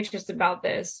psychiatrist about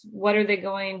this, what are they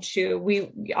going to?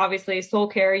 We obviously soul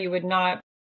care, you wouldn't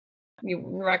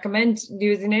recommend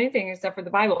using anything except for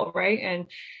the Bible, right? And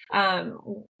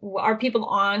are people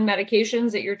on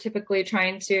medications that you're typically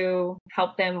trying to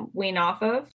help them wean off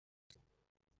of?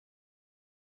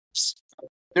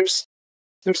 There's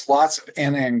lots of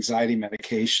anti-anxiety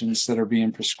medications that are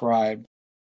being prescribed.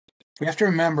 We have to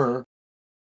remember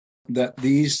that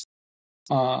these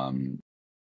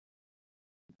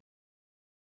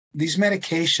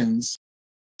medications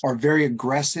are very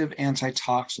aggressive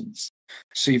antitoxins.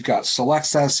 So you've got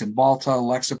Celexa, Cymbalta,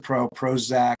 Lexapro,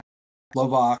 Prozac,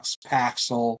 Lovox,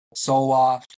 Paxil,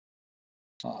 Zoloft,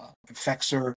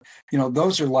 Effexor.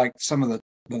 Those are like some of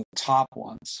the top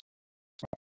ones.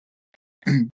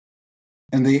 And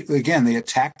they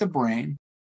attack the brain,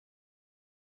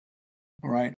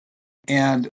 right?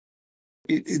 And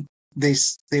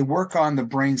they work on the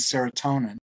brain's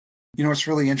serotonin. You know what's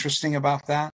really interesting about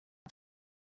that?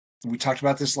 We talked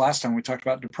about this last time. We talked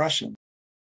about depression.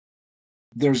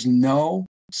 There's no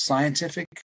scientific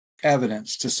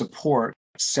evidence to support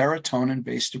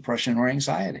serotonin-based depression or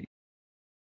anxiety,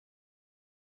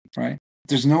 right?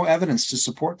 There's no evidence to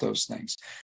support those things.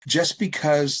 Just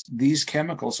because these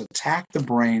chemicals attack the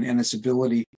brain and its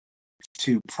ability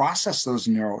to process those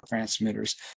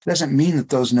neurotransmitters doesn't mean that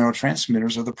those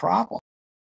neurotransmitters are the problem.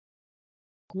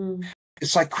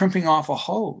 It's like crimping off a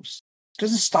hose. It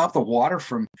doesn't stop the water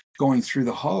from going through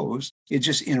the hose. It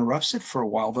just interrupts it for a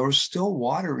while. There's still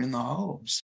water in the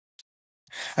hose.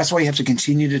 That's why you have to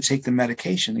continue to take the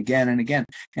medication again and again.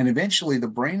 And eventually the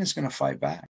brain is going to fight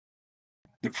back.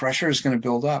 The pressure is going to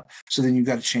build up. So then you've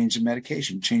got to change the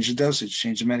medication, change the dosage,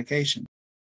 change the medication.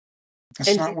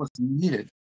 That's not what's needed.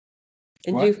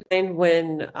 And do you find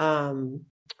when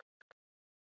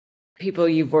people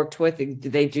you've worked with, do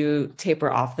they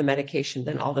taper off the medication,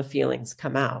 then all the feelings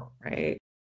come out, right?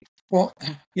 Well,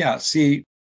 yeah. See,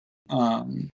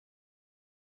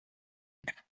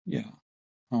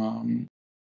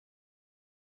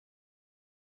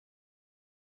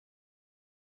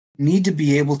 need to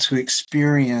be able to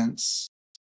experience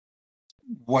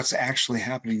what's actually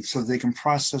happening so they can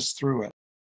process through it,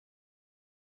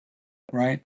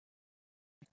 right?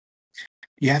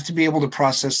 You have to be able to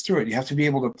process through it. You have to be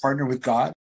able to partner with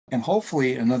God and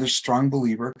hopefully another strong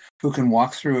believer who can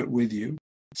walk through it with you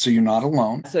so you're not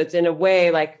alone. So it's in a way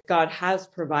like God has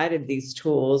provided these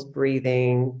tools: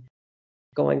 breathing,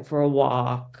 going for a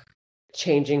walk,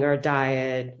 changing our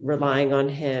diet, relying on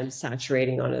Him,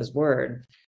 saturating on His word.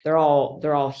 They're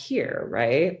all here,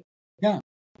 right? Yeah.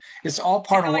 It's all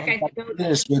part of what God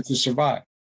did us with to survive.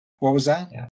 What was that?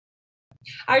 Yeah.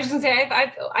 I was just gonna say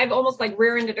I've almost like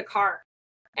rear-ended a car.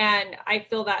 And I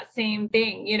feel that same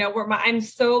thing, where I'm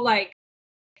so like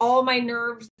all my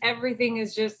nerves, everything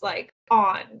is just like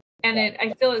on. And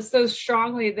I feel it so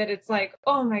strongly that it's like,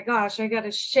 oh my gosh, I got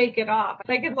to shake it off.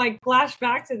 I can like flash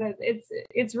back to that.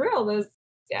 It's real.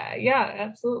 Yeah,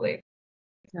 absolutely.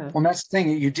 Yeah. Well, that's the thing.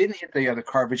 You didn't hit the other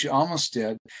car, but you almost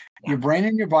did. Your brain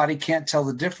and your body can't tell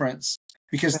the difference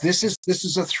because this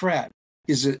is a threat.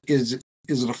 Is it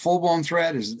a full-blown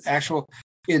threat? Is it actual?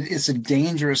 It's a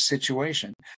dangerous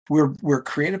situation. We're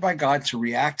created by God to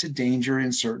react to danger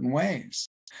in certain ways.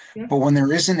 Yeah. But when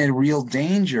there isn't a real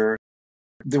danger,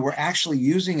 that we're actually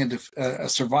using a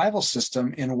survival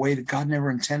system in a way that God never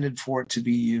intended for it to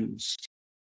be used.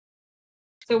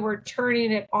 So we're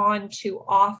turning it on too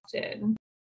often.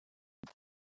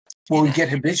 Well, we get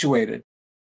habituated.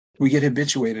 We get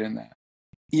habituated in that.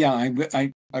 Yeah,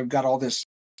 I've got all this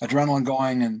adrenaline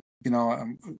going, and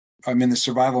I'm in the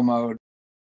survival mode.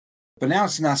 But now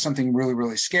it's not something really,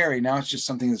 really scary. Now it's just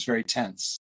something that's very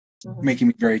tense, making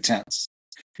me very tense,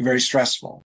 very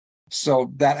stressful.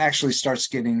 So that actually starts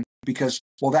getting, because,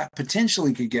 well, that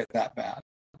potentially could get that bad,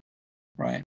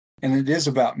 right? And it is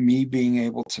about me being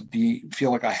able to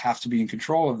feel like I have to be in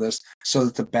control of this so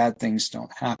that the bad things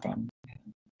don't happen.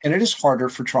 And it is harder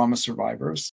for trauma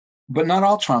survivors, but not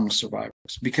all trauma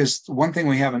survivors, because one thing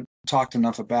we haven't talked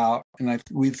enough about, and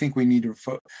we think we need to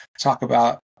talk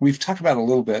about, we've talked about it a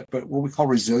little bit, but what we call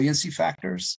resiliency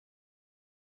factors,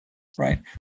 right?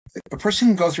 A person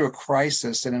can go through a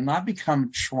crisis and it not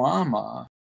become trauma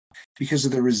because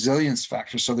of the resilience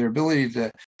factor. So their ability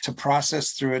to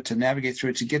process through it, to navigate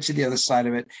through it, to get to the other side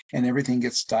of it, and everything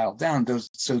gets dialed down.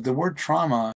 So the word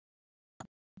trauma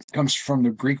comes from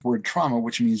the Greek word trauma,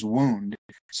 which means wound.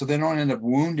 So they don't end up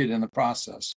wounded in the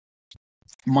process.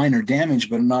 Minor damage,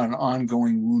 but not an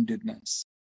ongoing woundedness,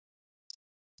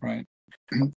 right?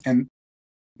 And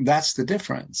that's the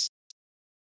difference.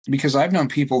 Because I've known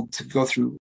people to go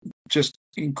through just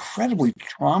incredibly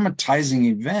traumatizing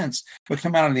events, but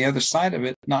come out on the other side of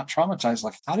it not traumatized.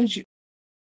 Like, how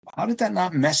did that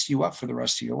not mess you up for the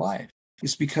rest of your life?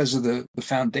 It's because of the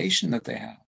foundation that they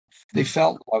have. They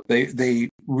felt love. They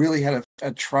really had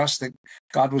a trust that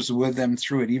God was with them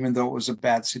through it, even though it was a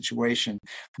bad situation.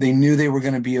 They knew they were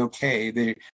going to be okay.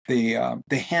 They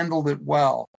handled it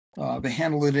well. They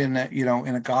handled it in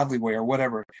a godly way or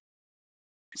whatever.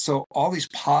 So all these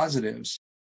positives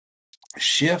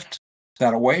shift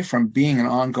that away from being an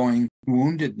ongoing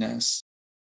woundedness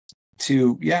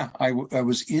to, I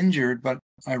was injured, but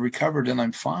I recovered and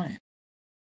I'm fine.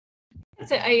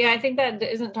 I think that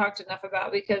isn't talked enough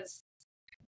about, because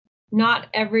not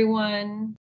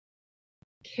everyone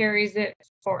carries it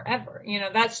forever.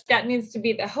 That needs to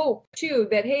be the hope too,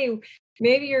 that, hey,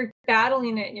 maybe you're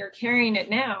battling it and you're carrying it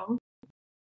now,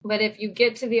 but if you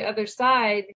get to the other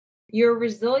side, you're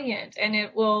resilient, and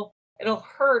it'll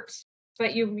hurt,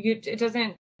 but it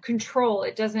doesn't control,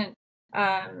 it doesn't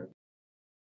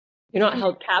you're not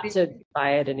held captive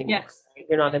by it anymore. Yes.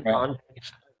 You're not in bondage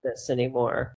of this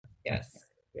anymore. Yes.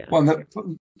 Yeah. Well,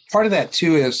 part of that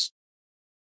too is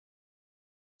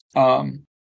all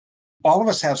of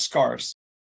us have scars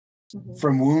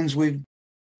from wounds we've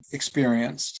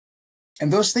experienced,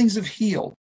 and those things have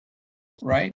healed,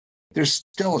 right? There's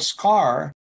still a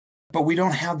scar, but we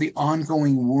don't have the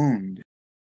ongoing wound.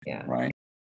 Yeah. Right?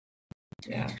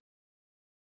 Yeah.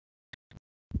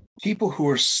 People who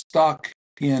are stuck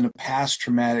in a past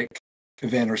traumatic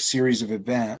event or series of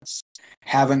events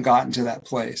haven't gotten to that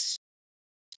place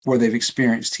where they've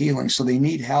experienced healing. So they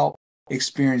need help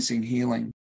experiencing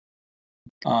healing.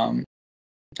 And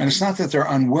it's not that they're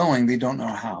unwilling, they don't know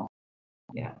how.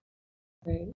 Yeah.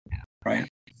 Right.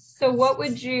 So what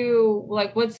would you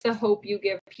what's the hope you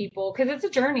give people? Because it's a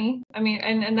journey. I mean,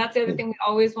 and that's the other thing we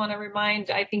always want to remind.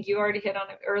 I think you already hit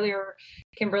on it earlier,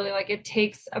 Kimberly, it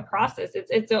takes a process.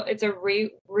 It's a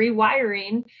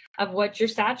rewiring of what you're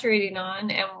saturating on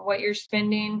and what you're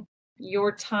spending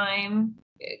your time,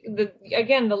 the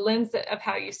lens of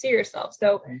how you see yourself.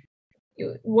 So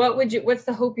what's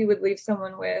the hope you would leave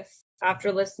someone with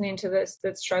after listening to this,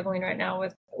 that's struggling right now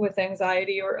with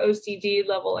anxiety or OCD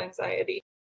level anxiety?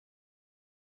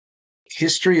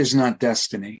 History is not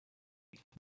destiny.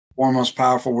 One of the most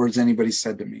powerful words anybody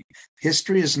said to me.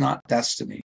 History is not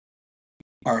destiny.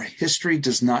 Our history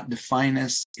does not define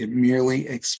us. It merely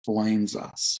explains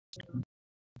us.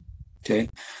 Okay.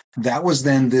 That was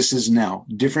then, this is now.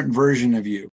 Different version of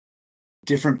you.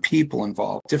 Different people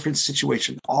involved. Different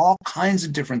situation. All kinds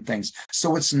of different things.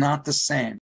 So it's not the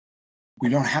same. We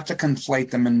don't have to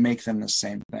conflate them and make them the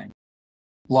same thing,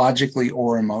 logically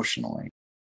or emotionally.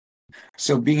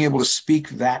 So being able to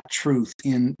speak that truth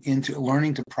into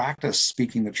learning to practice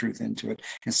speaking the truth into it,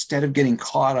 instead of getting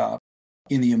caught up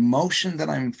in the emotion that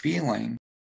I'm feeling,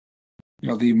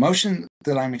 the emotion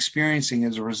that I'm experiencing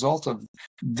as a result of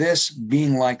this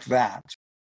being like that.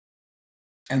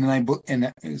 And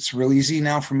then it's real easy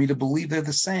now for me to believe they're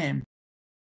the same,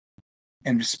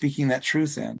 and speaking that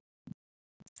truth in.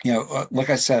 Like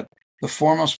I said, the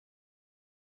foremost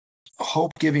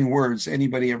hope-giving words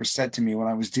anybody ever said to me when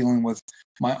I was dealing with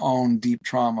my own deep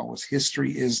trauma was,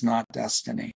 history is not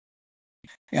destiny.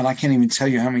 And I can't even tell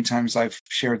you how many times I've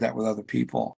shared that with other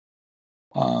people.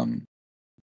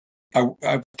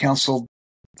 I've counseled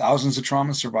thousands of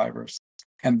trauma survivors,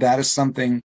 and that is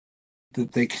something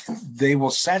that they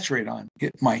will saturate on.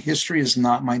 My history is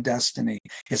not my destiny.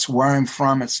 It's where I'm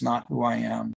from. It's not who I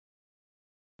am.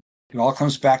 It all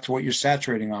comes back to what you're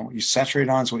saturating on. What you saturate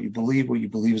on is what you believe. What you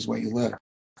believe is what you live.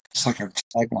 It's like our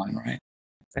tagline, right?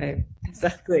 Right.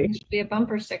 Exactly. It should be a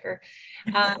bumper sticker.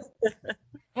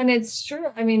 And it's true.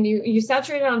 I mean, you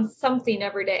saturate on something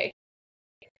every day.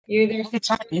 You either all the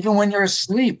time, even when you're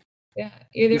asleep. Yeah,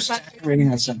 you're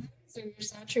saturating on something. So you're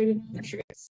saturated on the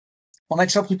truth. Well, I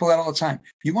tell people that all the time.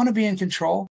 If you want to be in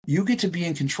control, you get to be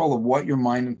in control of what your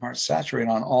mind and heart saturate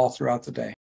on all throughout the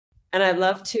day. And I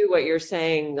love too what you're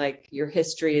saying, like your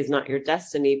history is not your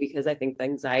destiny, because I think the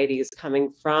anxiety is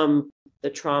coming from the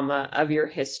trauma of your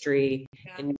history.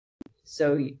 Yeah. And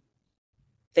so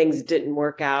things didn't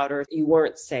work out or you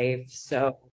weren't safe.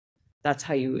 So that's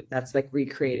like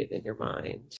recreated in your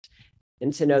mind.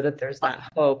 And to know that there's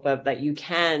that hope of that you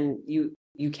can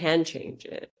change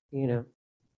it, I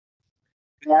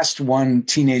asked one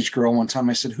teenage girl one time,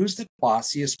 I said, who's the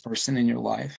bossiest person in your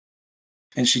life?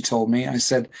 And she told me. I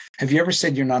said, have you ever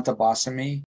said you're not the boss of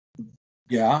me?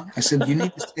 Yeah. I said, you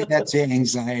need to say that to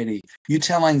anxiety. You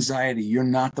tell anxiety, you're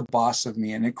not the boss of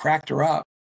me. And it cracked her up.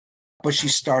 But she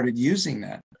started using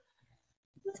that.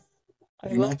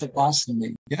 You're not the boss of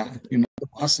me. Yeah, you're not the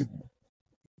boss of me.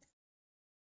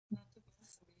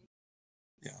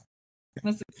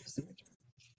 Yeah.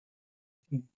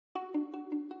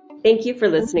 Thank you for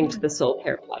listening to the Soul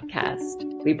Care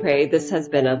Podcast. We pray this has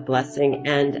been a blessing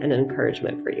and an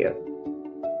encouragement for you.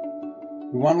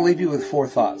 We want to leave you with 4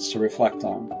 thoughts to reflect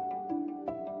on.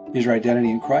 Is your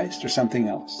identity in Christ or something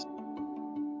else?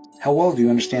 How well do you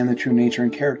understand the true nature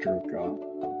and character of God?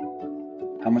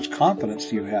 How much confidence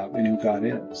do you have in who God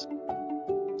is?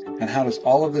 And how does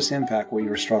all of this impact what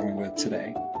you are struggling with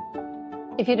today?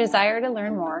 If you desire to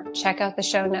learn more, check out the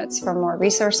show notes for more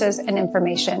resources and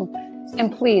information.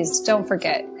 And please don't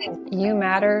forget, you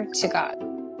matter to God.